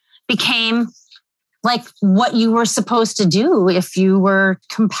became like what you were supposed to do if you were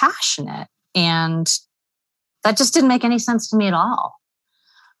compassionate. And that just didn't make any sense to me at all.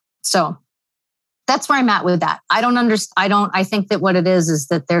 So that's where I'm at with that. I think that what it is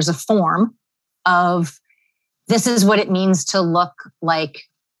that there's a form of this is what it means to look like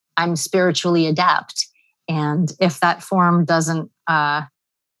I'm spiritually adept. And if that form doesn't,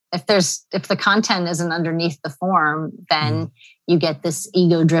 if the content isn't underneath the form, then you get this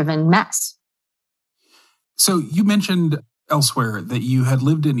ego-driven mess. So you mentioned elsewhere that you had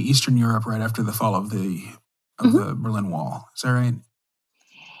lived in Eastern Europe right after the fall of the Berlin Wall. Is that right?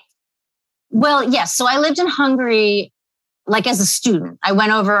 Well, yes. So I lived in Hungary, like as a student. I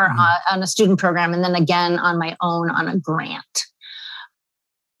went over on a student program and then again on my own on a grant.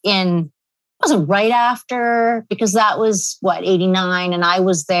 It wasn't right after, because that was 89 and I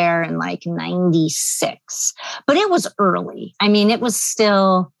was there in like 96, but it was early. I mean, it was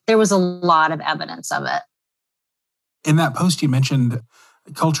still, there was a lot of evidence of it. In that post, you mentioned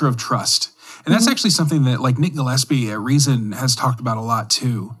culture of trust. And that's actually something that like Nick Gillespie at Reason has talked about a lot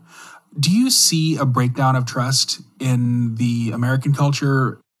too. Do you see a breakdown of trust in the American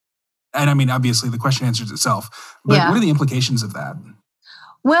culture? And I mean, obviously the question answers itself, but what are the implications of that?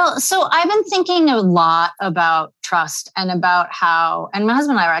 Well, so I've been thinking a lot about trust and about how, and my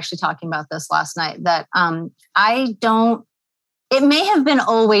husband and I were actually talking about this last night, that it may have been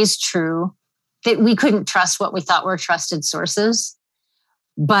always true that we couldn't trust what we thought were trusted sources,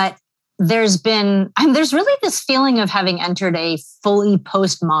 but there's really this feeling of having entered a fully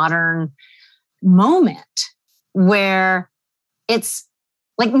postmodern moment where it's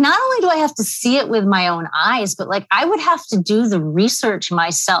like, not only do I have to see it with my own eyes, but like I would have to do the research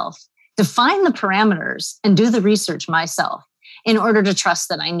myself, define the parameters and do the research myself in order to trust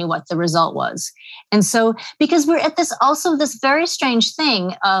that I knew what the result was. And so, because we're at this very strange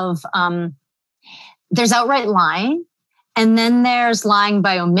thing of there's outright lying. And then there's lying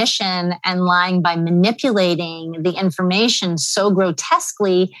by omission and lying by manipulating the information so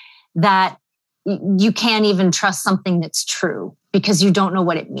grotesquely that you can't even trust something that's true because you don't know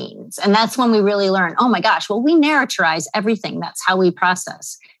what it means. And that's when we really learn, oh my gosh, well, we narratize everything. That's how we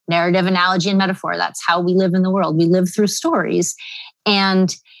process narrative, analogy, and metaphor. That's how we live in the world. We live through stories.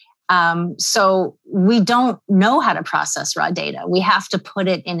 And so we don't know how to process raw data. We have to put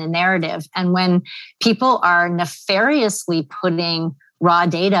it in a narrative. And when people are nefariously putting raw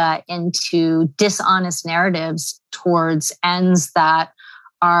data into dishonest narratives towards ends that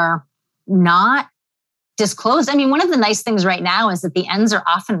are not disclosed. I mean, one of the nice things right now is that the ends are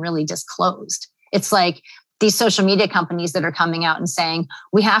often really disclosed. It's like these social media companies that are coming out and saying,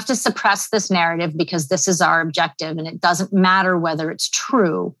 we have to suppress this narrative because this is our objective. And it doesn't matter whether it's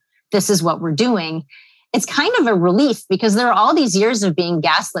true. This is what we're doing. It's kind of a relief because there are all these years of being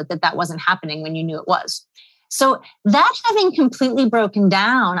gaslit that wasn't happening when you knew it was. So that having completely broken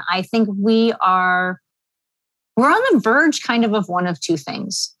down, I think we're on the verge kind of one of two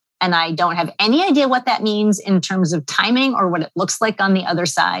things. And I don't have any idea what that means in terms of timing or what it looks like on the other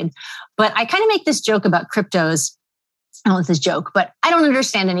side. But I kind of make this joke about cryptos. I don't know if it's a joke, but I don't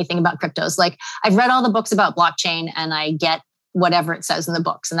understand anything about cryptos. Like, I've read all the books about blockchain and I get whatever it says in the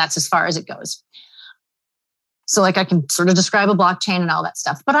books, and that's as far as it goes. So like, I can sort of describe a blockchain and all that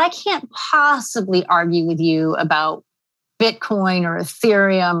stuff, but I can't possibly argue with you about Bitcoin or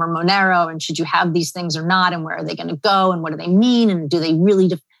Ethereum or Monero, and should you have these things or not, and where are they going to go, and what do they mean, and do they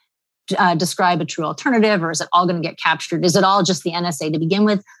really describe a true alternative, or is it all going to get captured? Is it all just the NSA to begin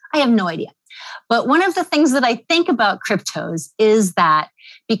with? I have no idea. But one of the things that I think about cryptos is that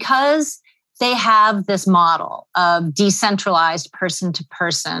because they have this model of decentralized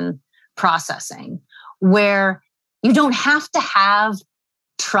person-to-person processing, where you don't have to have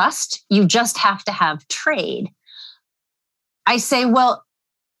trust, you just have to have trade. I say, well,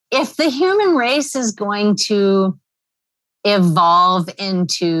 if the human race is going to evolve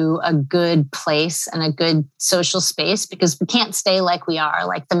into a good place and a good social space, because we can't stay like we are,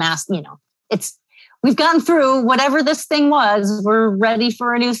 like the mass, we've gone through whatever this thing was, we're ready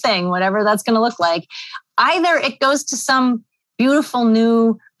for a new thing, whatever that's going to look like. Either it goes to some beautiful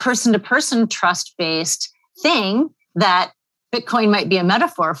new person-to-person trust-based thing that Bitcoin might be a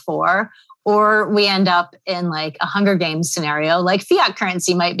metaphor for, or we end up in like a Hunger Games scenario, like fiat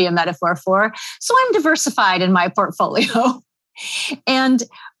currency might be a metaphor for. So I'm diversified in my portfolio.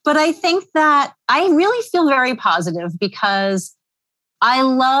 But I think that I really feel very positive because I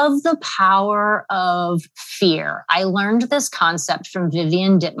love the power of fear. I learned this concept from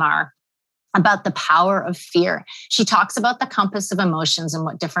Vivian Dittmar about the power of fear. She talks about the compass of emotions and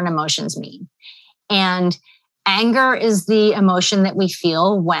what different emotions mean. And anger is the emotion that we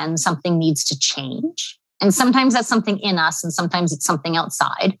feel when something needs to change. And sometimes that's something in us and sometimes it's something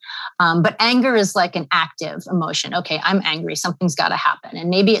outside. But anger is like an active emotion. Okay, I'm angry. Something's got to happen. And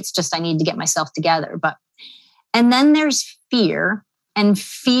maybe it's just I need to get myself together. And then there's fear. And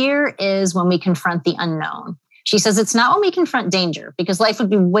fear is when we confront the unknown. She says it's not when we confront danger, because life would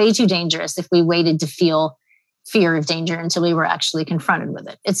be way too dangerous if we waited to feel fear of danger until we were actually confronted with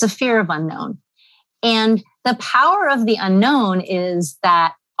it. It's a fear of unknown. And the power of the unknown is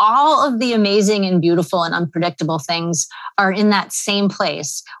that all of the amazing and beautiful and unpredictable things are in that same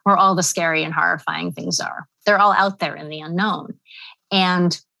place where all the scary and horrifying things are. They're all out there in the unknown.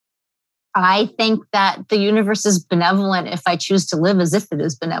 And I think that the universe is benevolent if I choose to live as if it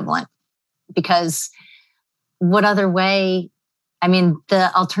is benevolent, because what other way? I mean,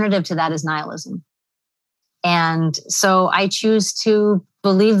 the alternative to that is nihilism. And so I choose to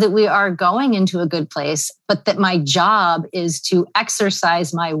believe that we are going into a good place, but that my job is to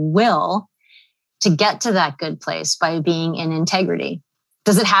exercise my will to get to that good place by being in integrity.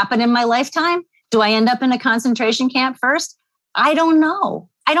 Does it happen in my lifetime? Do I end up in a concentration camp first? I don't know.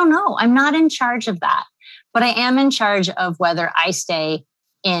 I'm not in charge of that, but I am in charge of whether I stay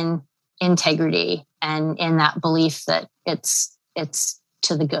in integrity and in that belief that it's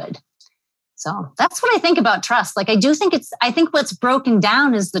to the good. So that's what I think about trust. Like, I think what's broken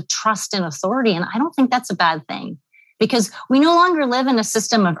down is the trust in authority. And I don't think that's a bad thing, because we no longer live in a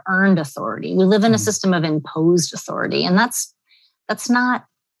system of earned authority. We live in a system of imposed authority. And that's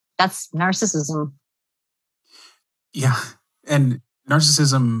narcissism. Yeah. And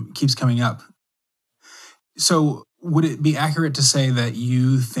narcissism keeps coming up. So would it be accurate to say that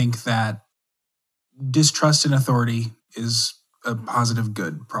you think that distrust in authority is a positive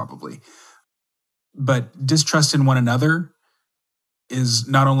good, probably, but distrust in one another is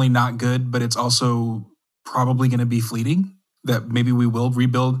not only not good, but it's also probably going to be fleeting, that maybe we will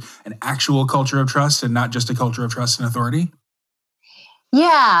rebuild an actual culture of trust and not just a culture of trust and authority?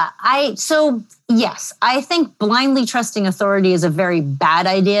 Yeah, yes, I think blindly trusting authority is a very bad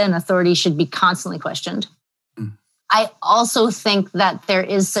idea, and authority should be constantly questioned. I also think that there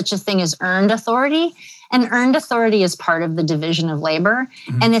is such a thing as earned authority, and earned authority is part of the division of labor.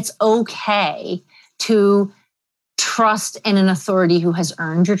 And it's okay to trust in an authority who has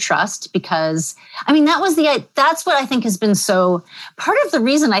earned your trust, because that's what I think has been so part of the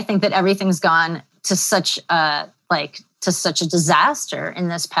reason I think that everything's gone to such a disaster in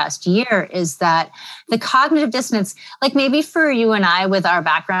this past year is that the cognitive dissonance, like maybe for you and I with our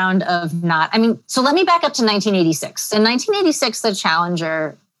background of so let me back up to 1986. In 1986, the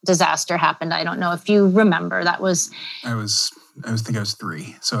Challenger disaster happened. I don't know if you remember. I think I was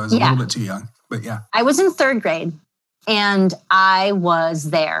 3, so I was a little bit too young, but yeah. I was in 3rd grade and I was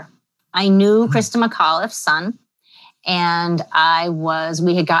there. I knew Krista McAuliffe's son, and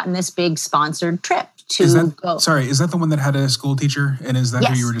we had gotten this big sponsored trip to go. Sorry, is that the one that had a school teacher? And is that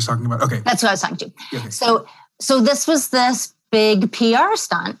who you were just talking about? Okay. That's what I was talking to. Okay. So this was this big PR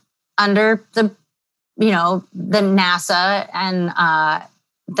stunt under the NASA, and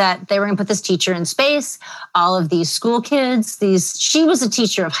that they were going to put this teacher in space. All of these school kids, she was a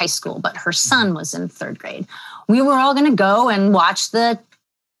teacher of high school, but her son was in 3rd grade. We were all going to go and watch the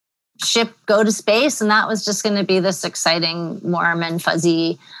ship go to space, and that was just going to be this exciting, warm and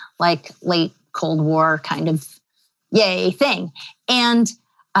fuzzy, like late Cold War kind of yay thing. And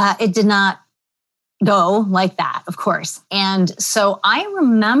it did not go like that, of course. And so I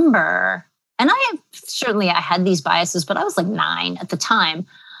remember, and I had these biases, but I was like 9 at the time.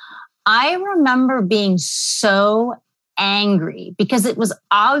 I remember being so angry because it was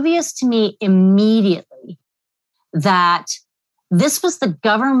obvious to me immediately that this was the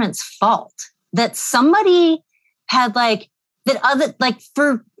government's fault, that somebody had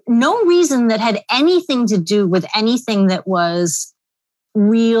for no reason that had anything to do with anything that was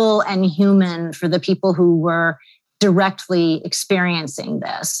real and human for the people who were directly experiencing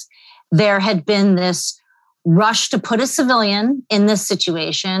this. There had been this rush to put a civilian in this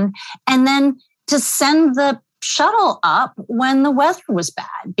situation and then to send the shuttle up when the weather was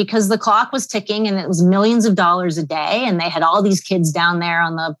bad because the clock was ticking and it was millions of dollars a day. And they had all these kids down there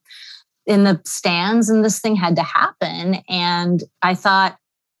in the stands, and this thing had to happen. And I thought,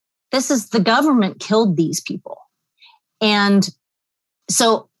 the government killed these people. And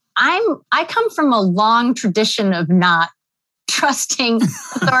so I come from a long tradition of not trusting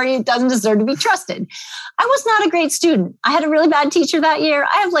authority. It doesn't deserve to be trusted. I was not a great student. I had a really bad teacher that year.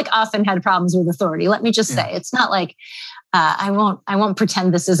 I have often had problems with authority. Let me just say, it's not like I won't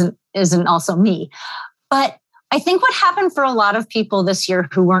pretend this isn't also me. But I think what happened for a lot of people this year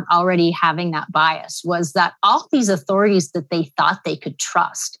who weren't already having that bias was that all these authorities that they thought they could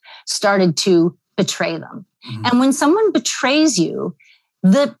trust started to betray them. Mm-hmm. And when someone betrays you,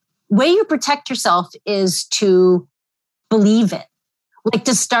 the way you protect yourself is to believe it,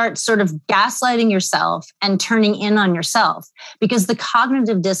 to start sort of gaslighting yourself and turning in on yourself, because the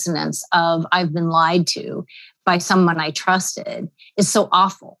cognitive dissonance of I've been lied to by someone I trusted is so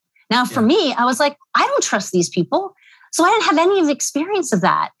awful. Now, for me, I was like, I don't trust these people. So I didn't have any of the experience of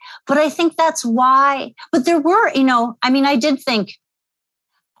that. But I think that's why, but there were, I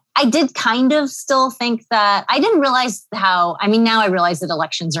did kind of still think that I didn't realize now I realize that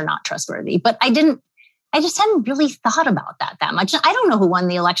elections are not trustworthy, but I just hadn't really thought about that much. I don't know who won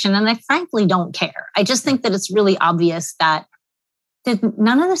the election, and I frankly don't care. I just think that it's really obvious that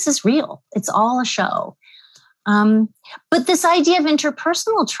none of this is real. It's all a show. But this idea of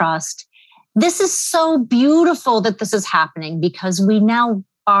interpersonal trust, this is so beautiful that this is happening because we now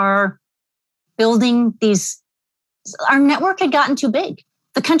are building our network had gotten too big.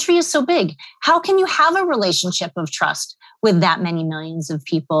 The country is so big. How can you have a relationship of trust with that many millions of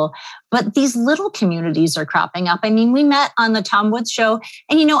people? But these little communities are cropping up. We met on the Tom Woods show.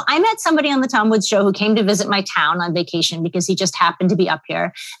 And, I met somebody on the Tom Woods show who came to visit my town on vacation because he just happened to be up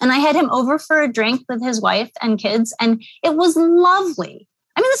here. And I had him over for a drink with his wife and kids. And it was lovely.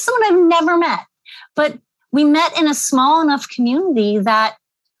 This is someone I've never met. But we met in a small enough community that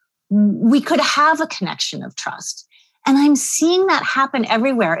we could have a connection of trust. And I'm seeing that happen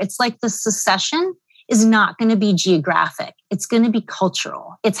everywhere. It's like the secession is not going to be geographic. It's going to be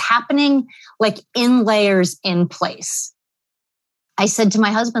cultural. It's happening in layers in place. I said to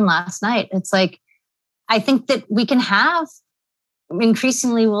my husband last night, it's I think that we can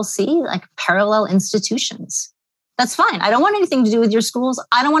increasingly we'll see parallel institutions. That's fine. I don't want anything to do with your schools.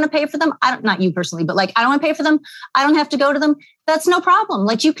 I don't want to pay for them. Not you personally, but I don't want to pay for them. I don't have to go to them. That's no problem.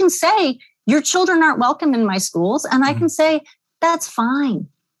 You can say, your children aren't welcome in my schools. And I can say, that's fine.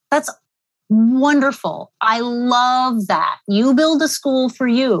 That's wonderful. I love that. You build a school for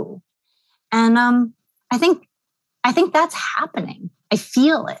you. And I think that's happening. I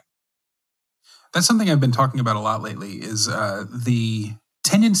feel it. That's something I've been talking about a lot lately is the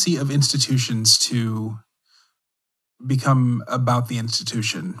tendency of institutions to become about the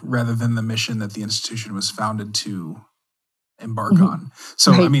institution rather than the mission that the institution was founded to embark on.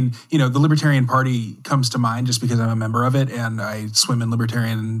 So, right. The Libertarian Party comes to mind just because I'm a member of it and I swim in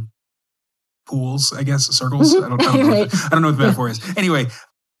libertarian pools, I guess, circles. I don't know what the metaphor is. Anyway,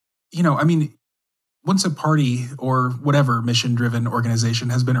 once a party or whatever mission-driven organization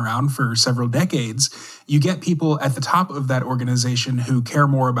has been around for several decades, you get people at the top of that organization who care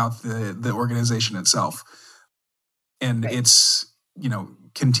more about the organization itself and its,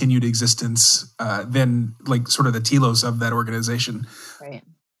 continued existence than sort of the telos of that organization. Right.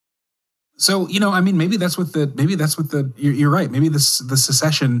 So, maybe that's what you're right. Maybe the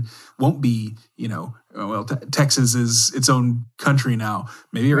secession won't be, Texas is its own country now.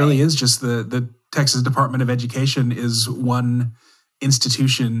 Maybe it really is just the Texas Department of Education is one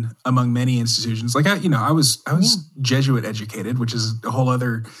institution among many institutions. Like I was Jesuit educated, which is a whole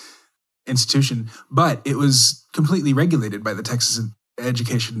other institution, but it was completely regulated by the Texas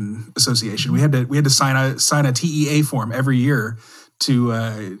Education Association. We had to sign a TEA form every year to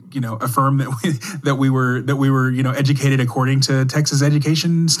affirm that we were educated according to Texas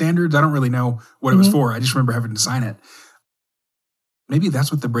education standards. I don't really know what it was for. I just remember having to sign it. Maybe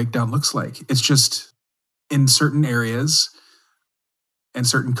that's what the breakdown looks like. It's just in certain areas and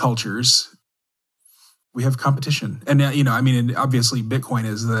certain cultures, we have competition. And obviously Bitcoin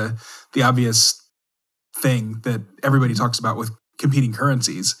is the obvious thing that everybody talks about with competing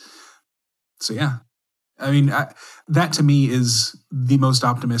currencies. So yeah, that to me is the most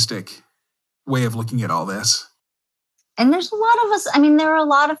optimistic way of looking at all this. And there's a lot of us, there are a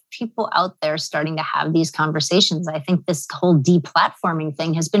lot of people out there starting to have these conversations. I think this whole deplatforming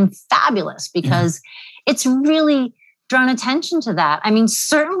thing has been fabulous because it's really drawn attention to that.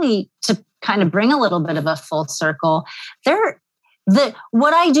 Certainly to kind of bring a little bit of a full circle,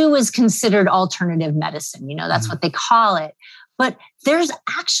 what I do is considered alternative medicine. That's what they call it. But there's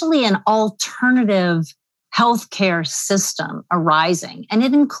actually an alternative healthcare system arising, and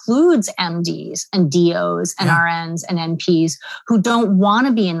it includes MDs and DOs and RNs and NPs who don't want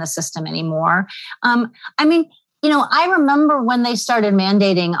to be in the system anymore. I remember when they started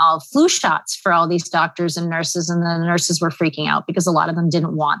mandating all flu shots for all these doctors and nurses, and the nurses were freaking out because a lot of them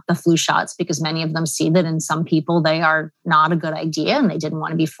didn't want the flu shots because many of them see that in some people they are not a good idea and they didn't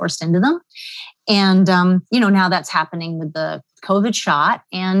want to be forced into them. And, now that's happening with the COVID shot.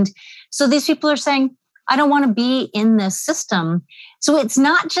 And so these people are saying, I don't want to be in this system. So it's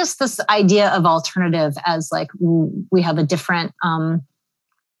not just this idea of alternative as like we have a different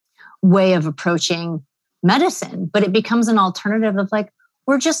way of approaching medicine, but it becomes an alternative of like,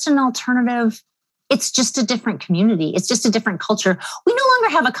 we're just an alternative. It's just a different community. It's just a different culture. We no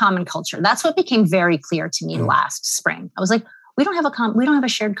longer have a common culture. That's what became very clear to me last spring. I was like, we don't have a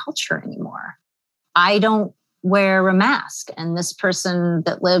shared culture anymore. I don't wear a mask, and this person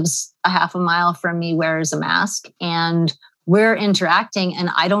that lives a half a mile from me wears a mask, and we're interacting, and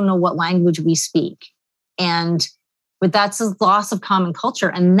I don't know what language we speak. But that's a loss of common culture.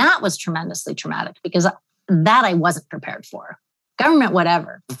 And that was tremendously traumatic because that I wasn't prepared for. Government,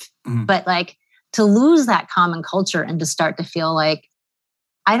 whatever. But like to lose that common culture and to start to feel like,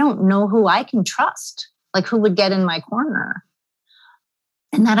 I don't know who I can trust, like who would get in my corner.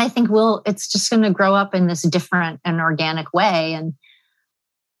 And that I think it's just going to grow up in this different and organic way. And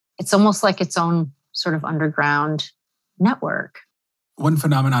it's almost like its own sort of underground network. One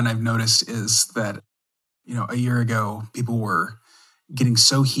phenomenon I've noticed is that, a year ago, people were getting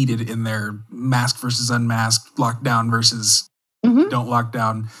so heated in their mask versus unmasked, lockdown versus don't lock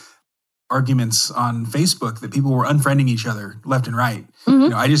down arguments on Facebook that people were unfriending each other left and right.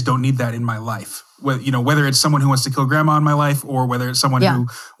 I just don't need that in my life. Whether it's someone who wants to kill grandma in my life or whether it's someone who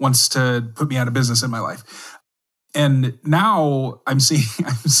wants to put me out of business in my life. And now I'm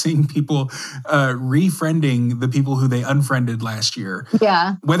seeing people refriending the people who they unfriended last year.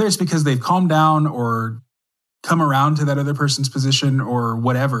 Yeah. Whether it's because they've calmed down or come around to that other person's position or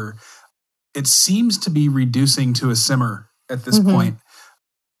whatever, it seems to be reducing to a simmer at this point,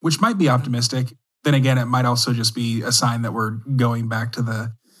 which might be optimistic. Then again, it might also just be a sign that we're going back to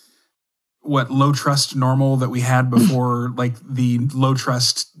the low trust normal that we had before, like the low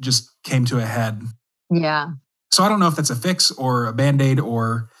trust just came to a head. Yeah. So I don't know if that's a fix or a Band-Aid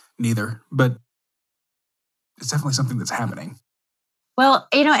or neither, but it's definitely something that's happening. Well,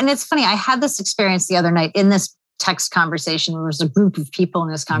 and it's funny. I had this experience the other night in this text conversation. There was a group of people in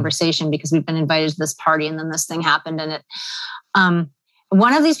this conversation because we've been invited to this party, and then this thing happened. And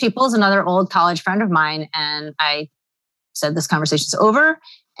one of these people is another old college friend of mine. And I said, this conversation's over.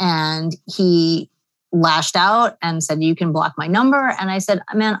 And he lashed out and said, you can block my number. And I said,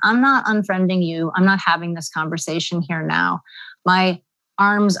 man, I'm not unfriending you. I'm not having this conversation here now. My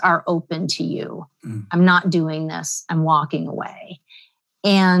arms are open to you. I'm not doing this. I'm walking away.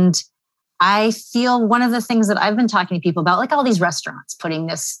 And I feel one of the things that I've been talking to people about, like all these restaurants putting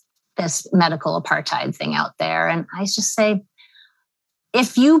this medical apartheid thing out there. And I just say,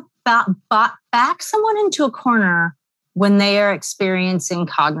 if you back someone into a corner when they are experiencing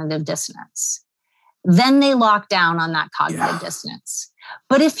cognitive dissonance, then they lock down on that cognitive dissonance.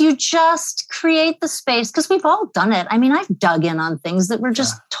 But if you just create the space, because we've all done it. I've dug in on things that were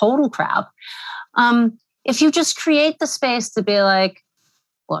just total crap. If you just create the space to be like,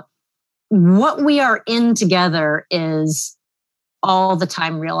 look, what we are in together is all the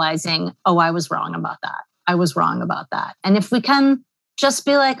time realizing, oh, I was wrong about that. I was wrong about that. And if we can just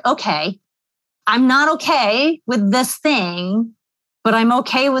be like, okay, I'm not okay with this thing. but I'm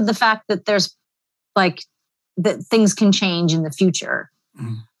okay with the fact that there's like that things can change in the future.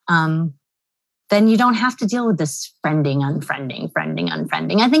 Then you don't have to deal with this friending,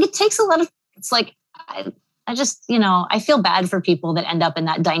 unfriending. I think it takes a lot of, it's like, I just, I feel bad for people that end up in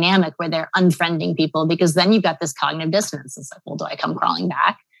that dynamic where they're unfriending people, because then you've got this cognitive dissonance. It's like, well, do I come crawling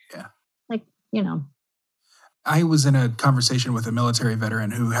back? Yeah. Like, I was in a conversation with a military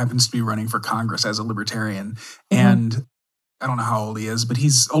veteran who happens to be running for Congress as a libertarian. Mm-hmm. And I don't know how old he is, but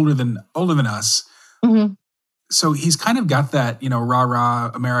he's older than us. Mm-hmm. So he's kind of got that, rah,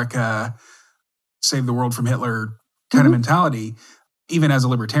 rah, America, save the world from Hitler kind of mentality, even as a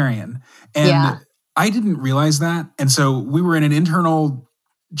libertarian. And I didn't realize that. And so we were in an internal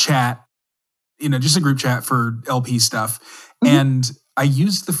chat, just a group chat for LP stuff. Mm-hmm. And I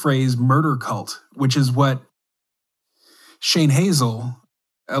used the phrase murder cult, which is what Shane Hazel,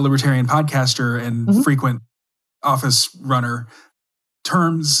 a libertarian podcaster and frequent office runner,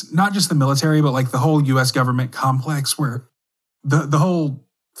 terms not just the military, but like the whole U.S. government complex, where the whole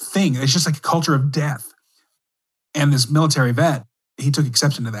thing is just like a culture of death. And this military vet, he took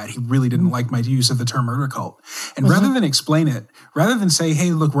exception to that. He really didn't like my use of the term murder cult. And rather than explain it, rather than say,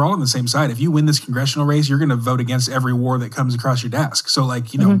 hey, look, we're all on the same side. If you win this congressional race, you're going to vote against every war that comes across your desk. So like,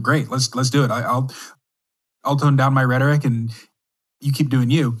 great, let's do it. I'll tone down my rhetoric and you keep doing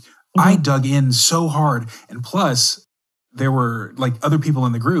you. I dug in so hard. And plus, there were like other people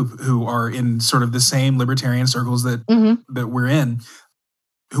in the group who are in sort of the same libertarian circles that we're in,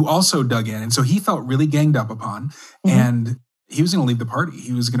 who also dug in. And so he felt really ganged up upon. And he was going to leave the party.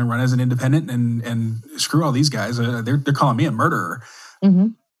 He was going to run as an independent and screw all these guys. They're calling me a murderer.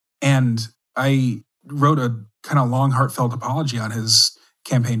 And I wrote a kind of long, heartfelt apology on his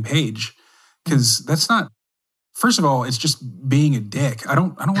campaign page, because that's not, first of all, it's just being a dick. I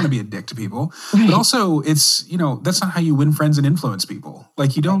don't want to be a dick to people, but also it's, that's not how you win friends and influence people.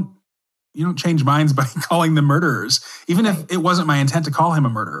 Like you don't change minds by calling them murderers, even if it wasn't my intent to call him a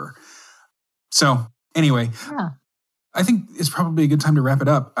murderer. So anyway, I think it's probably a good time to wrap it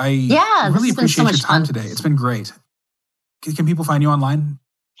up. I really appreciate your time today. It's been great. Can people find you online?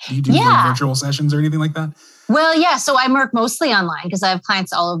 Do you do like virtual sessions or anything like that? Well, yeah. So I work mostly online because I have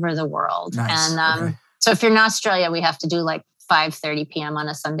clients all over the world. Nice. And so if you're in Australia, we have to do like 5:30 p.m. on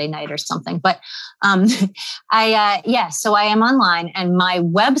a Sunday night or something. But so I am online, and my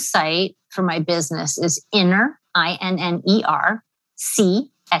website for my business is Inner, INNER,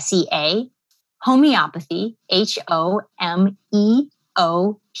 CSEA, Homeopathy,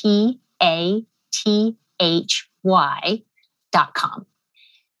 HOMEOPATHY.com.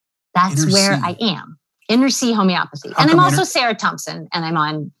 That's Inner where C. I am. Inner C Homeopathy. And I'm also Sarah Thompson, and I'm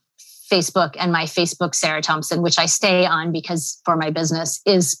on Facebook, and my Facebook, Sarah Thompson, which I stay on because for my business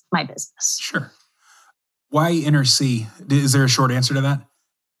is my business. Sure. Why Inner C? Is there a short answer to that?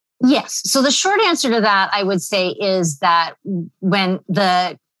 Yes. So the short answer to that, I would say, is that when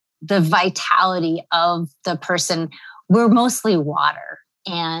the vitality of the person, we're mostly water.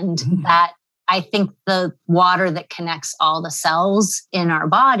 And that I think the water that connects all the cells in our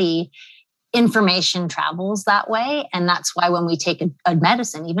body, information travels that way. And that's why when we take a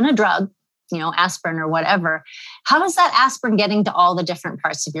medicine, even a drug, aspirin or whatever, how does that aspirin get into all the different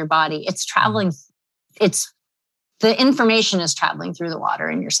parts of your body? It's traveling. The information is traveling through the water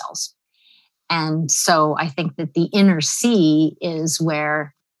in your cells. And so I think that the Inner C is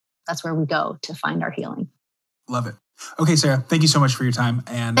that's where we go to find our healing. Love it. Okay, Sarah, thank you so much for your time.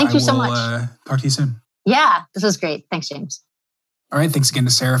 And thank you so much. Talk to you soon. Yeah, this was great. Thanks, James. All right. Thanks again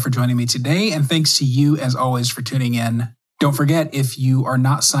to Sarah for joining me today. And thanks to you, as always, for tuning in. Don't forget, if you are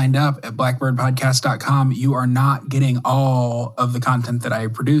not signed up at blackbirdpodcast.com, you are not getting all of the content that I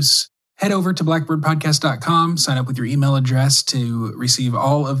produce. Head over to blackbirdpodcast.com, sign up with your email address to receive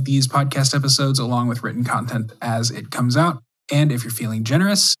all of these podcast episodes along with written content as it comes out. And if you're feeling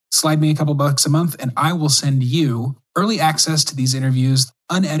generous, slide me a couple bucks a month and I will send you early access to these interviews,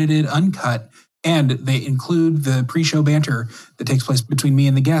 unedited, uncut, and they include the pre-show banter that takes place between me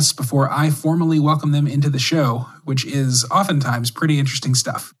and the guests before I formally welcome them into the show, which is oftentimes pretty interesting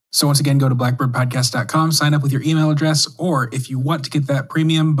stuff. So once again, go to blackbirdpodcast.com, sign up with your email address, or if you want to get that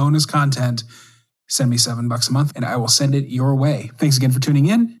premium bonus content, send me $7 a month and I will send it your way. Thanks again for tuning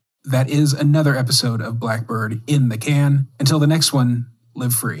in. That is another episode of Blackbird in the can. Until the next one,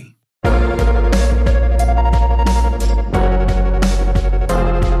 live free.